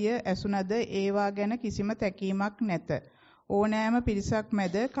ආදිය ඇසුනද ඒවා ගැන කිසිම තැකීමක් නැත. ඕනෑම පිරිසක්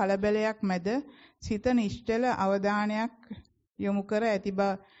මැද කලබලයක් මැද සිත නිශ්චල අවධානයක් යොමු කර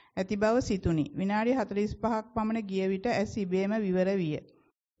ඇති බව සිතුනි. විනාඩි 45ක් පමණ ගිය විට ඇස් ඉබේම විවර විය.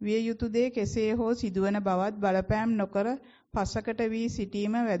 විය යුතු දේ කෙසේ හෝ සිදුවන බවත් බලපෑම් නොකර පසකට වී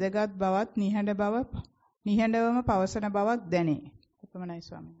සිටීම වැදගත් බවත් නිහඬවම පවසන බවක් දැනේ. එපමණයි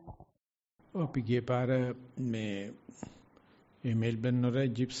ස්වාමීන් වහන්සේ. අපි ගිය පාර මේ මෙල්බන් වල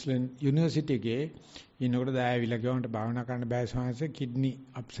ජිප්ස්ලන් යුනිවර්සිටි එකේ ඉන්නකොට දායවිලා ගියොන්ට භාවනා කරන්න බෑ සංහස කිඩ්නි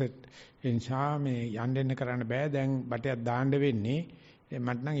අප්සෙට් එනිසා මේ යන්න එන්න කරන්න බෑ දැන් බටයක් දාන්න වෙන්නේ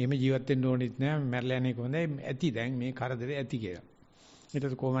මට නම් එහෙම ජීවත් වෙන්න ඕනෙත් නෑ මැරලා යන්නේ කොහොමද ඇති දැන් මේ කරදරේ ඇති කියලා.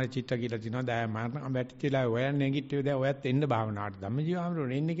 ඊට කොහමද චිත්ත කියලා තිනවා දාය මරණ බැටිලා ඔයන් නැගිටියෝ දැන් ඔයත් එන්න භාවනාවට ධම්මජීව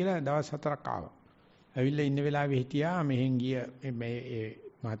ආමරෝනේ එන්න කියලා දවස් 4ක් ආවා. ඇවිල්ලා ඉන්න වෙලාවෙ හිටියා මෙහෙන් ගිය මේ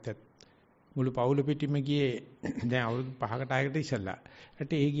මහත්තයා මුළු පවුල පිටින්ම ගියේ දැන් අවුරුදු 5කට 6කට ඉස්සෙල්ලා.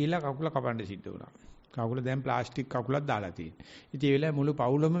 ඊට ඒ ගිහිල්ලා කකුල කපන්න සිද්ධ වුණා. කකුල දැන් ප්ලාස්ටික් කකුලක් දාලා තියෙනවා. ඉතින් ඒ වෙලාවේ මුළු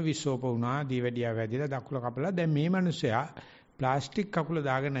පවුලම විශ්ෝප වුණා. දීවැඩියා වැදිලා දකුල කපලා දැන් මේ මිනිස්සයා ප්ලාස්ටික් කකුල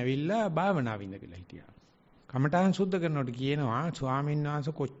දාගෙන ඇවිල්ලා භාවනාව ඉඳලා හිටියා. කමඨාන් සුද්ධ කරනකොට කියනවා ස්වාමීන්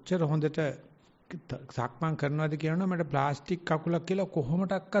වහන්සේ කොච්චර හොඳට සක්මන් කරනවද කියනවා මට ප්ලාස්ටික් කකුලක් කියලා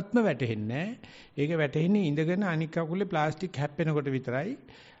කොහොමඩක්වත්ම වැටහෙන්නේ නැහැ. ඒක වැටෙන්නේ ඉඳගෙන අනික් කකුලේ ප්ලාස්ටික් හැප්පෙනකොට විතරයි.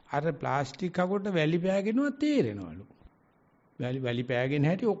 අර ප්ලාස්ටික් කකුලට වැලි පෑගෙනවා තේරෙනවලු. වැලි පෑගෙන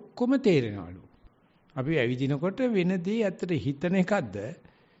හැටි ඔක්කොම තේරෙනවලු. අපි ඇවිදිනකොට වෙනදී ඇත්තට හිතන එකක්ද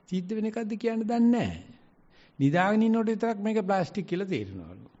සිද්ධ වෙන එකක්ද කියන්න දන්නේ නැහැ. නිදාගෙන ඉන්නකොට විතරක් මේක ප්ලාස්ටික් කියලා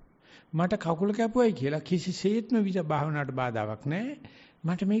තේරෙනවලු. මට කකුල කැපුවයි කියලා කිසිසේත්ම භාවනාවට බාධාවක් නැහැ.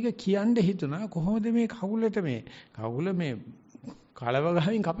 මට මේක කියන්න හිතුණා කොහොමද මේ කකුලට මේ කකුල මේ කලව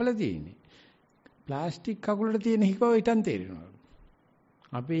ගහින් කපලා තියෙන්නේ. ප්ලාස්ටික් කකුලට තියෙන හිකව හිතන් තේරෙනවලු.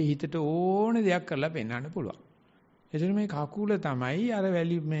 අපේ හිතට ඕන දෙයක් කරලා පෙන්වන්න පුළුවන්. එතන මේ කකුල තමයි අර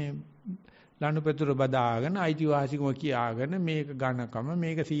වැලි මේ ලනුපෙතුර බදාගෙන අයිතිවාසිකම කියාගෙන මේක ඝනකම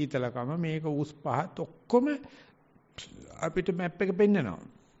මේක සීතලකම මේක උස් පහත් ඔක්කොම අපිට මැප් එක පෙන්නනවා.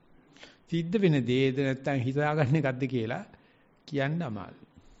 සිද්ධ වෙන දේද නැත්තම් හිතාගන්න එකක්ද කියලා කියන්න අමාරුයි.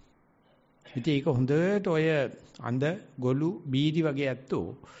 ඉතින් ඒක හොඳට ඔය අඳ ගොළු බීඩි වගේ ඇත්තෝ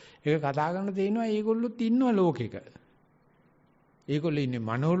ඒක කතා කරන තේිනවා ඒගොල්ලොත් ඉන්නවා ලෝකෙක. ඒගොල්ලෝ ඉන්නේ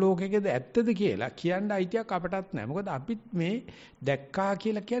මනෝ ලෝකෙකද ඇත්තද කියලා කියන්න අයිතියක් අපටත් නැහැ. මොකද අපිත් මේ දැක්කා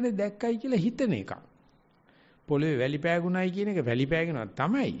කියලා කියන්නේ දැක්කයි කියලා හිතන එක. පොළවේ වැලි පෑගුණයි කියන එක වැලි පෑගෙනවා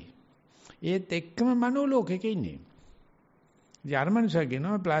තමයි. ඒත් එක්කම මනෝ ලෝකෙක ඉන්නේ. ජර්මන්සර්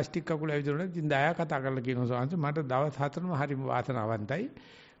කියනවා ප්ලාස්ටික් කකුල ඇවිදිනකොට ඉතින් දයා කතා කරලා කියනවා සාංශ මට දවස් 4ම හරිම වාසනාවන්තයි.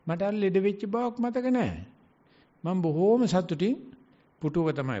 මට අර ලෙඩ වෙච්ච බවක් මතක නැහැ. මම බොහෝම සතුටින්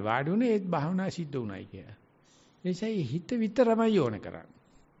පුටුවක තමයි වාඩි වුණේ ඒත් භාවනා සිද්ධ වුණයි කියලා. එනිසා හිත විතරමයි ඕන කරන්නේ.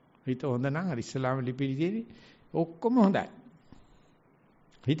 හිත හොඳ නම් අර ඉස්ලාම ලිපිලි තියෙන්නේ ඔක්කොම හොඳයි.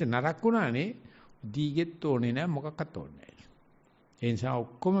 හිත නරක වුණානේ දීගෙත් ඕනේ නැහැ මොකක්වත් ඕනේ නැහැ. ඒ නිසා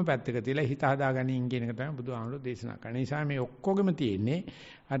ඔක්කොම පැත්තක තියලා හිත හදාගනින් කියන එක තමයි බුදුහාමුදුරෝ දේශනා කරන්නේ. ඒ නිසා මේ ඔක්කොගෙම තියෙන්නේ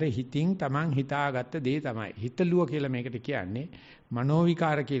අර හිතින් Taman හිතාගත්ත දේ තමයි. හිතලුව කියලා මේකට කියන්නේ මනෝ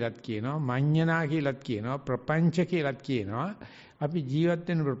විකාර කියලාත් කියනවා, මඤ්ඤණා කියලාත් කියනවා, ප්‍රපංච කියලාත් කියනවා. අපි ජීවත්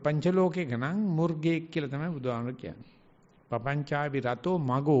වෙන ප්‍රපංච ලෝකයක නම් මුර්ගෙක් කියලා තමයි බුදුහාමුදුරෝ කියන්නේ. පපංචාවි රතෝ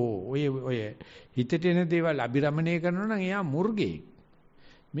මගෝ ඔය හිතට එන දේවල් අබිරමණය කරනවා නම් එයා මුර්ගෙක්.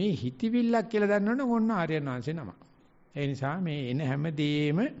 මේ හිතවිල්ලක් කියලා දන්නවනම් ඕන්න ආර්යයන් වහන්සේ නම. ඒ නිසා මේ එන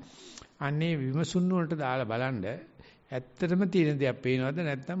හැමදේම අන්නේ විමසුන්න වලට දාලා බලන්න ඇත්තටම තියෙන දේක් පේනවද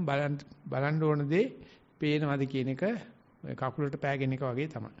නැත්නම් බලන්න ඕන දේ පේනවද කියන එක කකුලට පෑගෙන එක වගේ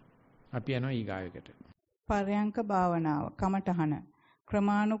තමයි. අපි යනවා ඊගායකට. පර්යංක භාවනාව කමඨහන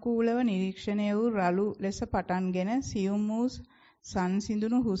ක්‍රමානුකූලව නිරීක්ෂණය වූ රළු ලෙස පටන්ගෙන සියුම් වූ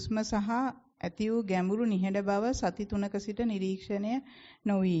සංසිඳුණු හුස්ම සහ ඇති වූ ගැඹුරු නිහඬ බව සති 3ක සිට නිරීක්ෂණය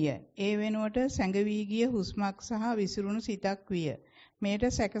නොවිය. ඒ වෙනුවට සැඟවී ගිය හුස්මක් සහ විසිරුණු සිතක් විය. මේට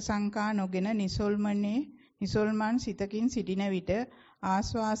සැක සංකා නොගෙන නිසල්මන් සිතකින් සිටින විට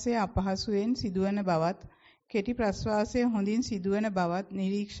ආශ්වාසය අපහසුයෙන් සිදුවන බවත් කෙටි ප්‍රශ්වාසය හොඳින් සිදුවන බවත්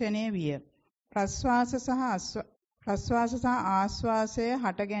නිරීක්ෂණය විය. ප්‍රශ්වාස සහ ආශ්වාසය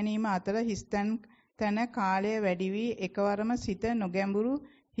හට ගැනීම අතර හිස්තැන් තන කාලය වැඩි වී එකවරම සිත නොගැඹුරු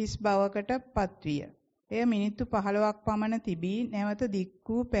හිස් බවකට පත්විය. එය මිනිත්තු 15ක් පමණ තිබී නැවත දික්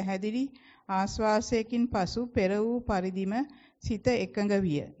වූ පැහැදිලි ආශ්වාසයකින් පසු පෙර වූ පරිදිම සිත එකඟ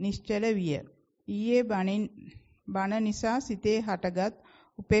විය. නිශ්චල විය. ඊයේ බණ නිසා සිතේ හටගත්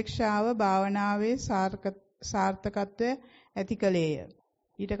උපේක්ෂාව භාවනාවේ සාර්ථකත්වය ඇති කළේය.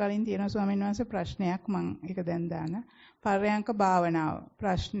 ඊට කලින් තියෙන ස්වාමීන් වහන්සේ ප්‍රශ්නයක් මම ඒක දැන් දාන පර්යංක භාවනාව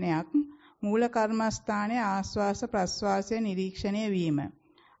ප්‍රශ්නයක් මූල කර්මස්ථානයේ ආස්වාස ප්‍රස්වාසය නිරීක්ෂණය වීම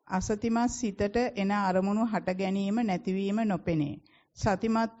අසතිමත් සිතට එන අරමුණු හට ගැනීම නැතිවීම නොපෙනේ.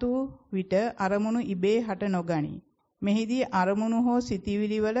 සතිමත් වූ විට අරමුණු ඉබේ හට නොගනී. මෙහිදී අරමුණු හෝ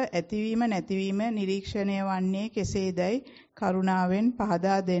සිතිවිලි වල ඇතිවීම නැතිවීම නිරීක්ෂණය වන්නේ කෙසේදයි කරුණාවෙන්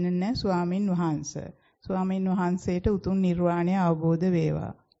පහදා දෙන්න ස්වාමින් වහන්සේ. ස්වාමින් වහන්සේට උතුම් නිර්වාණය අවබෝධ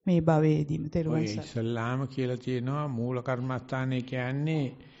වේවා. මේ භවයේදීම තෙරුවන් සරණයි. ඉස්ලාම කියලා තියෙනවා මූල කර්මස්ථානය කියන්නේ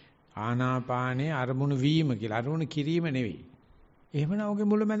ආනාපානේ අරමුණු වීම කියලා. අරමුණු කිරීම නෙවෙයි. එහෙමනම් ඔගේ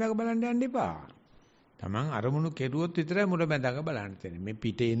මුල මැදක බලන්න යන්න එපා. Taman අරමුණු කෙරුවොත් විතරයි මුල මැදක බලන්න තියෙන්නේ. මේ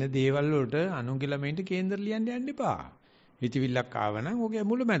පිටේ එන දේවල් වලට අනුගලමෙන්ට කේන්දර ලියන්න යන්න එපා. හිතවිල්ලක් ආවනම් ඔගේ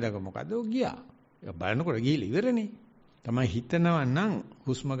මුල මැදක මොකද? ඔය ගියා. ඒක බලනකොට ගිහිල්ලා ඉවරනේ. තමයි හිතනවා නම්,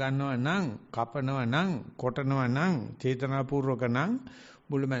 හුස්ම ගන්නවා නම්, කපනවා නම්, කොටනවා නම්, චේතනාපූර්වක නම්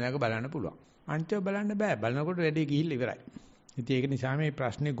මුල මැදක බලන්න පුළුවන්. අන්තිම බලන්න බෑ. බලනකොට වැඩේ ගිහිල්ලා ඉවරයි. ඉතින් ඒක නිසා මේ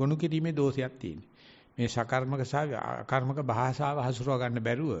ප්‍රශ්නේ ගොනු කිරීමේ දෝෂයක් තියෙනවා. මේ සකර්මක සහ අකර්මක භාෂාව හසුරව ගන්න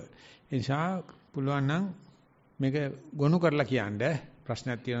බැරුව ඒ නිසා පුළුවන් නම් මේක ගොනු කරලා කියන්න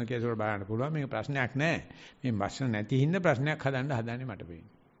ප්‍රශ්නයක් තියෙනවා කියලා බලන්න පුළුවන්. මේක ප්‍රශ්නයක් නෑ. මේ ප්‍රශ්න නැති හින්දා ප්‍රශ්නයක් හදන්න හදන්නේ මට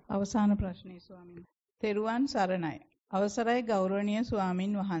පේන්නේ. අවසාන ප්‍රශ්නේ ස්වාමීන්. තෙරුවන් සරණයි. අවසරයි ගෞරවනීය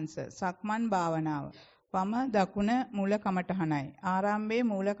ස්වාමින් වහන්සේ. සක්මන් භාවනාව. වම දකුණ මූල කමඨහනයි. ආරම්භයේ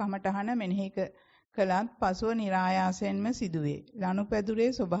මූල කමඨහන මෙනෙහි කළත් පසුව નિરાයාසයෙන්ම සිදුවේ.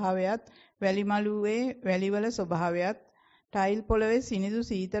 ලනුපැදුරේ ස්වභාවයත් වැලිමලුවේ වැලිවල ස්වභාවයත් ටයිල් පොළවේ සිනිඳු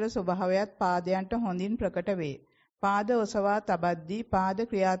සීතල ස්වභාවයත් පාදයන්ට හොඳින් ප්‍රකට වේ. පාද ඔසවා තබද්දී පාද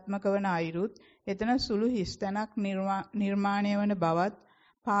ක්‍රියාත්මක වන අයුරුත් එතන සුළු හිස්තැනක් නිර්මාණය වන බවත්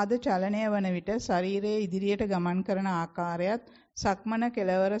පාද චලනය වන විට ශරීරයේ ඉදිරියට ගමන් කරන ආකාරයත් සක්මන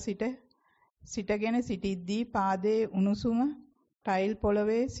කෙළවර සිටගෙන සිටිද්දී පාදයේ උණුසුම ටයිල්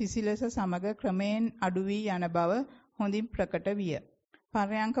පොළවේ සිසිලස සමග ක්‍රමයෙන් අඩු වී යන බව හොඳින් ප්‍රකට විය.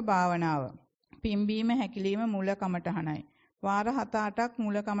 පර්යංක භාවනාව. පිම්බීම හැකිලිම මූල කමඨහනයි. වාර 7-8ක්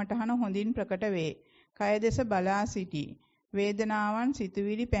මූල කමඨහන හොඳින් ප්‍රකට වේ. කය දෙස බලා සිටී. වේදනාවන්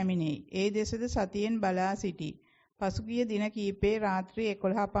සිතුවිලි පැමිණෙයි. ඒ දෙසද සතියෙන් බලා සිටී. පසුගිය දින කිහිපේ රාත්‍රී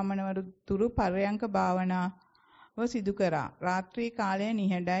 11 පමණ වතුරු පර්යංක භාවනාව සිදු කරා. රාත්‍රී කාලය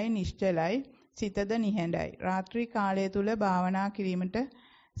නිහඬයි නිශ්චලයි. සිතද නිහඬයි. රාත්‍රී කාලය තුල භාවනා කිරීමට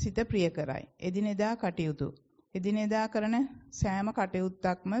සිත ප්‍රිය කරයි. එදිනෙදා කටයුතු. එදිනෙදා කරන සෑම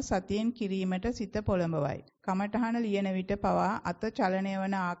කටයුත්තක්ම සතියෙන් කිරීමට සිත පොළඹවයි. කමඨහන ලියන විට පවා අත චලනය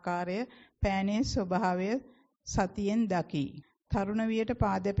වන ආකාරය පෑනේ ස්වභාවය සතියෙන් දකි. තරුණ වියට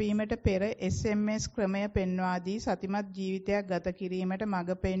පාදපීමට පෙර SMS ක්‍රමය පෙන්වා දී සතිමත් ජීවිතයක් ගත කිරීමට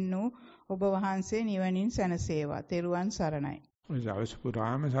මඟ පෙන්වූ ඔබ වහන්සේ නිවනින් සැනසේවා. තෙරුවන් සරණයි. ඔය දවස්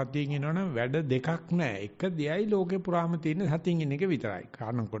පුරාම සතියින් ඉන්නවනම් වැඩ දෙකක් නෑ. එක දෙයයි ලෝකේ පුරාම තියෙන සතියින් ඉන්න එක විතරයි.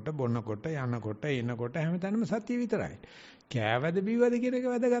 කනකොට, බොනකොට, යනකොට, එනකොට හැමතැනම සතිය විතරයි. කෑවද බීවද කියන එක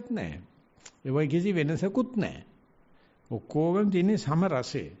වැදගත් නෑ. ඒ වගේ කිසි වෙනසකුත් නෑ. ඔක්කොම තියෙන්නේ සම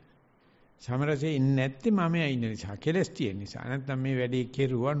රසය. සම රසයේ ඉන්නේ නැත්තේ මම ඉන්න නිසා, කෙලස් තියෙන නිසා. නැත්නම් මේ වැඩේ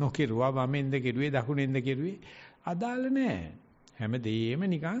කෙරුවා, නොකෙරුවා, වමෙන්ද කෙරුවේ, දකුණෙන්ද කෙරුවේ අදාළ නෑ. හැමදේම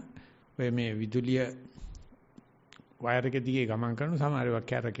නිකන් ඔය මේ විදුලිය වයර් එක දිගේ ගමන් කරන සමහරව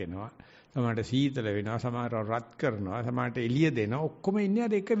කැරකෙනවා, සමහරට සීතල වෙනවා, සමහරව රත් කරනවා, සමහරට එළිය දෙනවා. ඔක්කොම ඉන්නේ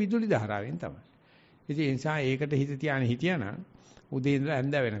අර එක විදුලි ධාරාවෙන් තමයි. ඉතින් ඒ නිසා ඒකට හිත තියාන හිටියානම් උදේ ඉඳලා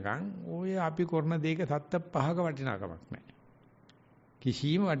හැන්ද වෙනකන් ඔය අපි කරන දෙයක සත්ත පහක වටිනාකමක් නැහැ.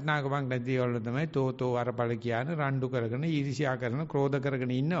 කිසිම වටිනාකමක් නැති වල තමයි තෝතෝ අරපල කියන රණ්ඩු කරගෙන ඊර්ෂ්‍යා කරන ක්‍රෝධ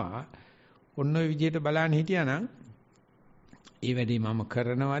කරගෙන ඉන්නවා. ඔන්න ඔය විදිහට බලන්න හිටියානම් ඒ වැඩේ මම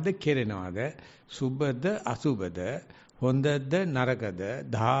කරනවද කෙරෙනවද, සුබද අසුබද, හොඳද නරකද,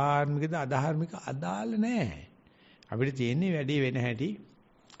 ධාර්මිකද අධාර්මික අදාළ නැහැ. අපිට තියෙන්නේ වැඩේ වෙන හැටි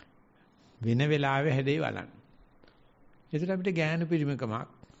වෙන වෙලාවෙ හැදේ බලන්න. ඒකට අපිට ඥාන පිරිමකමක්,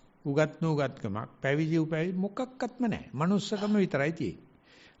 උගත් නුගත්කමක්, පැවිදි උපැවිදි මොකක්වත්ම නැහැ. manussකම විතරයි තියෙන්නේ.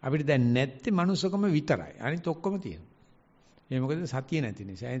 අපිට දැන් නැත්තේ manussකම විතරයි. අනිත් ඔක්කොම තියෙනවා. ඒ මොකද සතිය නැති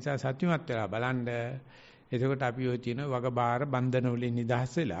නිසා. ඒ නිසා සත්‍යමත් වෙලා බලන්න. එතකොට අපි ඔය තියෙන වගබාර බන්ධන වලින්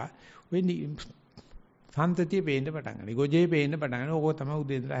නිදහස් වෙලා ඔය සම්තතිය පේන්න පටන් ගන්නවා. ගොජේ පේන්න පටන් ගන්නවා. ඕක තමයි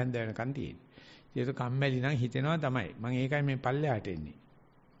උදේ ඉඳලා හැන්ද වෙනකන් තියෙන්නේ. ඒක කම්මැලි නම් හිතෙනවා තමයි. මම ඒකයි මේ පල්ලෙහාට එන්නේ.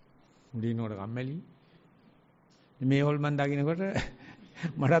 මුලින්නෝට කම්මැලි. මේ හොල්මන් දකින්නකොට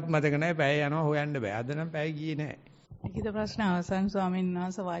මටත් මතක නැහැ පැය යනවා හොයන්න බෑ. අද නම් පැය ගියේ නැහැ. ලිඛිත ප්‍රශ්න අවසන් ස්වාමීන්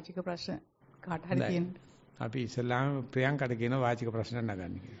වහන්සේ වාචික ප්‍රශ්න කාට හරි කියන්න. අපි ඉස්ලාම ප්‍රියංකට කියන වාචික ප්‍රශ්න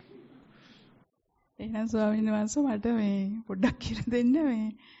නගන්න කියලා. එහෙනම් ස්වාමීන් වහන්සේ මට මේ පොඩ්ඩක් කියලා දෙන්න මේ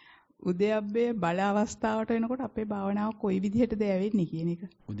උදයබ්බේ බල අවස්ථාවට එනකොට අපේ භාවනාව කොයි විදිහටද ඇවෙන්නේ කියන එක.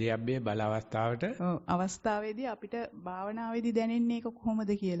 උදයබ්බේ බල අවස්ථාවට අවස්ථාවේදී අපිට භාවනාවේදී දැනෙන්නේ ඒක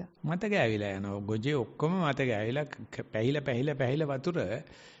කොහොමද කියලා. මතක ඇවිලා යනවා. ගොජේ ඔක්කොම මතක ඇවිලා පැහිලා වතුර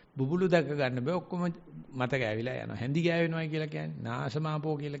බුබුලු දැක ගන්න බෑ ඔක්කොම මතක ඇවිලා යනවා. හැඳි ගෑවෙනවා කියලා කියන්නේ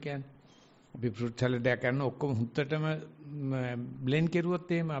නාසමාපෝ කියලා කියන්නේ. අපි ෆෘට් සලාඩ් එකක් කරන ඔක්කොම හුත්තටම බ්ලෙන්ඩ්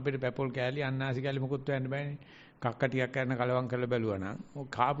කරුවොත් එහෙම අපිට පැපල් කෑලි අන්නාසි කෑලි මොකුත් හොයන්න බෑනේ. කක්ක ටිකක් කරන කලවම් කරලා බැලුවා නම් ඔය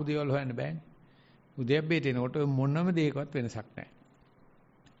කාපු දේවල් හොයන්න බෑනේ. උදේබ්බේට එනකොට මොනම දෙයකවත් වෙනසක් නැහැ.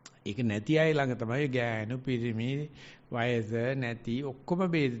 ඒක නැති අය ළඟ තමයි ගෑනු පිරිමි වයස නැති ඔක්කොම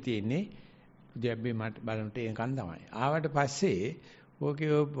ભેද තියෙන්නේ. උදේබ්බේ මට බලන්නට එනකන් තමයි. ආවට පස්සේ ඕකේ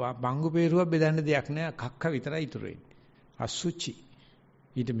බංගු peeruවක් බෙදන්න දෙයක් නැහැ. කක්ක විතරයි ඉතුරු වෙන්නේ. අසුචි.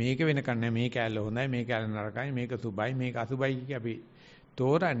 ඊට මේක වෙනකන් නැහැ. මේ කැලල හොඳයි, මේ කැලල නරකයි, මේක සුබයි, මේක අසුබයි කිය අපි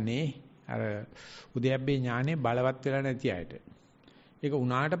තෝරන්නේ අර උදේබ්බේ ඥානේ බලවත් වෙලා නැති අයට. ඒක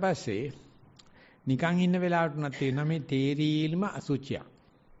උනාට පස්සේ නිකන් ඉන්න වෙලාවට උනත් තියෙනවා මේ තේරීල්ම අසුචියක්.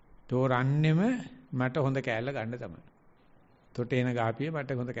 තෝරන්නෙම මට හොඳ කැලල ගන්න තමයි. තොටේන ගාපිය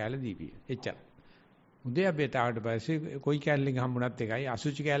මට හොඳ කැලල දීපිය. එච්චර. උදේබ්බේට ආවට පස්සේ කොයි කැලලකින් හම්බුණත් එකයි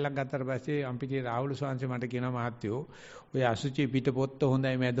අසුචි කැලලක් ගත්තට පස්සේ අම්පිටියේ රාහුල ස්වාමීන් මට කියනවා මහත්තයෝ ඔය අසුචි පිට පොත්ත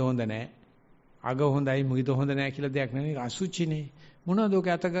හොඳයි මැද හොඳ නැහැ. අග හොඳයි මුහිත හොඳ නැහැ කියලා දෙයක් නෙවෙයි අසුචිනේ. මොනවද ඔක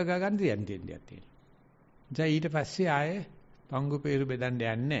අත ගා ගන්න තියන්නේ. දැන් ඊට පස්සේ ආයේ පංගු peeru බෙදන්න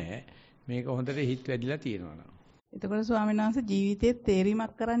යන්නේ නැහැ. මේක හොඳට හිත වැඩිලා තියෙනවා නේද? එතකොට ස්වාමීන් වහන්සේ ජීවිතේ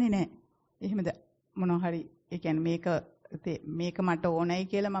තේරීමක් කරන්නේ නැහැ. එහෙමද? මොනවා හරි ඒ කියන්නේ මේක මට ඕනයි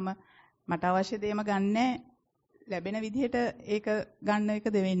කියලා මට අවශ්‍ය දේම ගන්නෑ ලැබෙන විදිහට ඒක ගන්න එක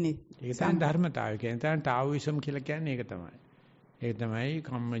දෙවෙන්නේ. ඒක තමයි ධර්මතාවය. කියන්නේ තාවුයිසම් කියලා කියන්නේ ඒක තමයි. ඒක තමයි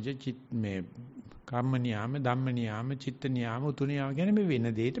කම්මජ චිත් මේ කම්ම නියාම ධම්ම නියාම චිත්ත නියාම උතු නියාම කියන්නේ මේ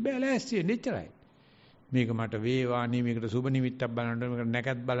වෙන දෙයකට බැලෑස්ති වෙන්න එච්චරයි. මේක මට වේවා නේ මේකට සුබ නිමිත්තක් බලන්න ඕනේ මේකට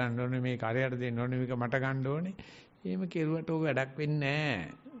නැකත් බලන්න ඕනේ මේක කරයට දෙන්න ඕනේ මේක මට ගන්න ඕනේ. එහෙම කෙරුවට ඕක වැඩක් වෙන්නේ නැහැ.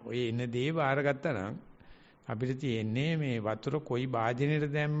 ඔය එන දේ බාරගත්තා නම් අපිට තියෙන්නේ මේ වතුර කොයි වාජනෙට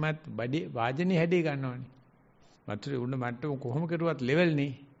දැම්මත් වාජනේ හැඩේ ගන්නවනේ. වතුරේ උඩ මට්ටම කොහොම කරුවත් ලෙවල්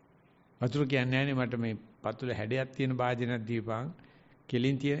නේ. වතුර කියන්නේ නැහැනේ මට මේ පතුල හැඩයක් තියෙන වාජනක් දීපන්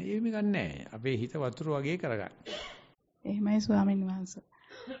කෙලින් තියෙන එහෙම ගන්න නැහැ. අපේ හිත වතුර වගේ කරගන්න. එහෙමයි ස්වාමීන් වහන්සේ.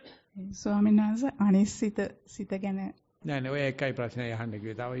 ස්වාමීන් වහන්සේ අනිශ්චිත සිත ගැන නෑ ඔය එකයි ප්‍රශ්නය අහන්න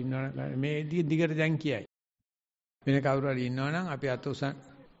කිව්වේ. තව ඉන්නවනේ මේ දිගට දැන් කියයි. වෙන කවුරු හරි ඉන්නවනම් අපි අත උසන්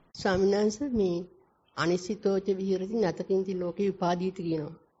ස්වාමීන් වහන්සේ මේ අනිශ්චිතෝච විහෙරති නැතකින්ති ලෝකේ උපාදීති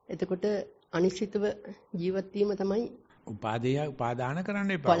කියනවා. එතකොට අනිශ්චිතව ජීවත් වීම තමයි උපාදාන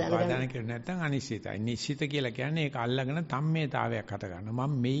කරන්න එපා. උපාදාන කරන්නේ නැත්නම් අනිශ්චිතයි. නිශ්චිත කියලා කියන්නේ ඒක අල්ලගෙන තම්මේතාවයක් හට ගන්න.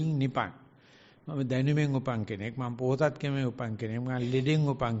 මම මෙයින් නිපන්. මම දැනුමෙන් උපන් කෙනෙක්. මම පොහසත්කමෙන් උපන් කෙනෙක්. මම ලෙඩෙන්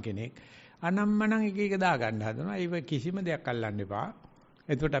උපන් කෙනෙක්. අනම්මනම් එක එක දා ගන්න හදනවා. ඒක කිසිම දෙයක් අල්ලන්න එපා.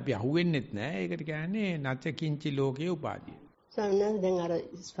 එතකොට අපි අහුවෙන්නෙත් නැහැ. ඒකට කියන්නේ නැච කිංචි ලෝකේ උපාදී. ස්වාමීන් දැන් අර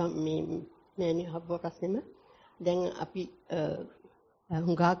මේ හබ්බ ප්‍රශ්නෙම දැන් අපි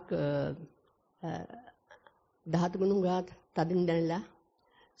හුඟක් ධාතු ගුණ හුඟක් තදින් දැනලා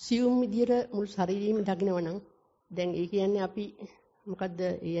සියුම් විදියට මුළු ශරීරෙම දකිනවා නම් දැන් ඒ කියන්නේ අපි මොකද්ද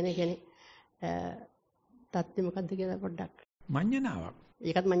කියන්නේ තත්ත්වය මොකද්ද කියලා පොඩ්ඩක් මඤ්ඤණාවක්.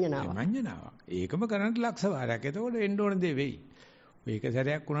 ඒකත් මඤ්ඤණාවක්. මඤ්ඤණාවක්. ඒකම කරන්න ලක්ෂ වාරයක්. එතකොට එන්න ඕන දේ වෙයි. මේක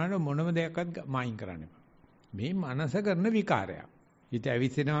සැරයක් වුණාට මොනම දෙයක්වත් මායින් කරන්න එපා. මේ මනස කරන විකාරයක්. හිත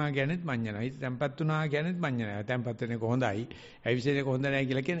ඇවිස්සෙනවා කියනත් මඤ්ඤණාව. හිත තැම්පත් වුණා කියනත් මඤ්ඤණාව. තැම්පත් වෙන එක හොඳයි. ඇවිස්සෙන එක හොඳ නැහැ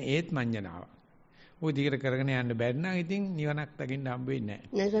කියලා කියන්නේ ඒත් මඤ්ඤණාව. ওই දිගට කරගෙන යන්න බැරි නම් ඉතින් නිවනක් දකින්න හම්බ වෙන්නේ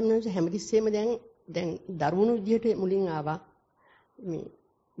නැහැ. නෑ සම්මත හැමතිස්සෙම දැන් දරුණු විදියට මුලින් ආවා මේ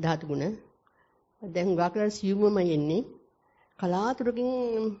ධාතු ගුණ. දැන් වාකලා සියුම්මම එන්නේ. කලාතුරකින්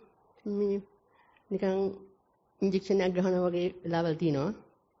මේ නිකන් ඉන්ජෙක්ෂන් එකක් ගහනවා වගේ වෙලාවල් තියෙනවා.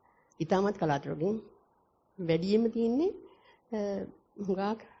 ඊටමත් කලාතුරකින් වැඩියෙන්ම තියෙන්නේ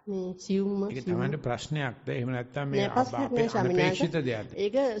හුඟක් මේ සියුම්ම ඒක තමයි ප්‍රශ්නයක්ද එහෙම නැත්නම් මේ අපේක්ෂිත දෙයක්ද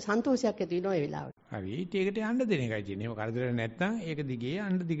ඒක සන්තෝෂයක් ඇති වෙනවා ඒ වෙලාවට හරි ඒකට යන්න දෙන එකයි තියෙන්නේ එහෙම කරදරයක් නැත්නම් ඒක දිගේ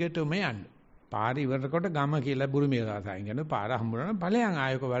යන්න දිගටම යන්න පාර ඉවරකොට ගම කියලා බුරුමේ කතාවෙන් කියන පාර හම්බුනනම් ඵලයන්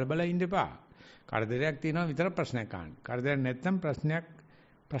ආයක බල ඉන්න එපා කරදරයක් තියෙනවා විතර ප්‍රශ්නයක් අහන්න කරදරයක් නැත්නම්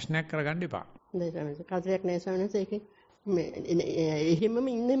ප්‍රශ්නයක් කරගන්න එපා නේද කරදරයක් නැහැ සමනස ඒක එහෙමම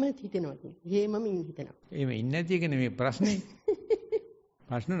ඉන්නෙම හිතෙනවා එහෙමම හිතෙනවා එහෙම ඉන්නේ නැති එක නෙමෙයි ප්‍රශ්නේ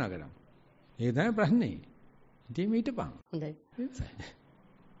ප්‍රශ්න නගරම්. ඒක තමයි ප්‍රශ්නේ. ඉතින් ඊටපන්. හොඳයි.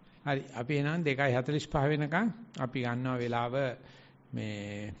 හරි අපි එනනම් 2:45 වෙනකන් අපි ගන්නවා වෙලාව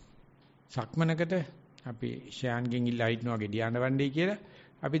මේ සක්මනකට අපි ශාන්ගෙන් ඉල්ලා හිටනවා ගෙඩියන්න වණ්ඩේ කියලා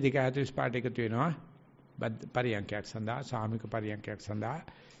අපි 2:45ට එකතු වෙනවා පරියන්කයක් සඳහා සාමික පරියන්කයක් සඳහා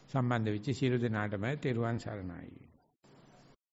සම්බන්ධ වෙච්ච සියලු දෙනාටම තෙරුවන් සරණයි.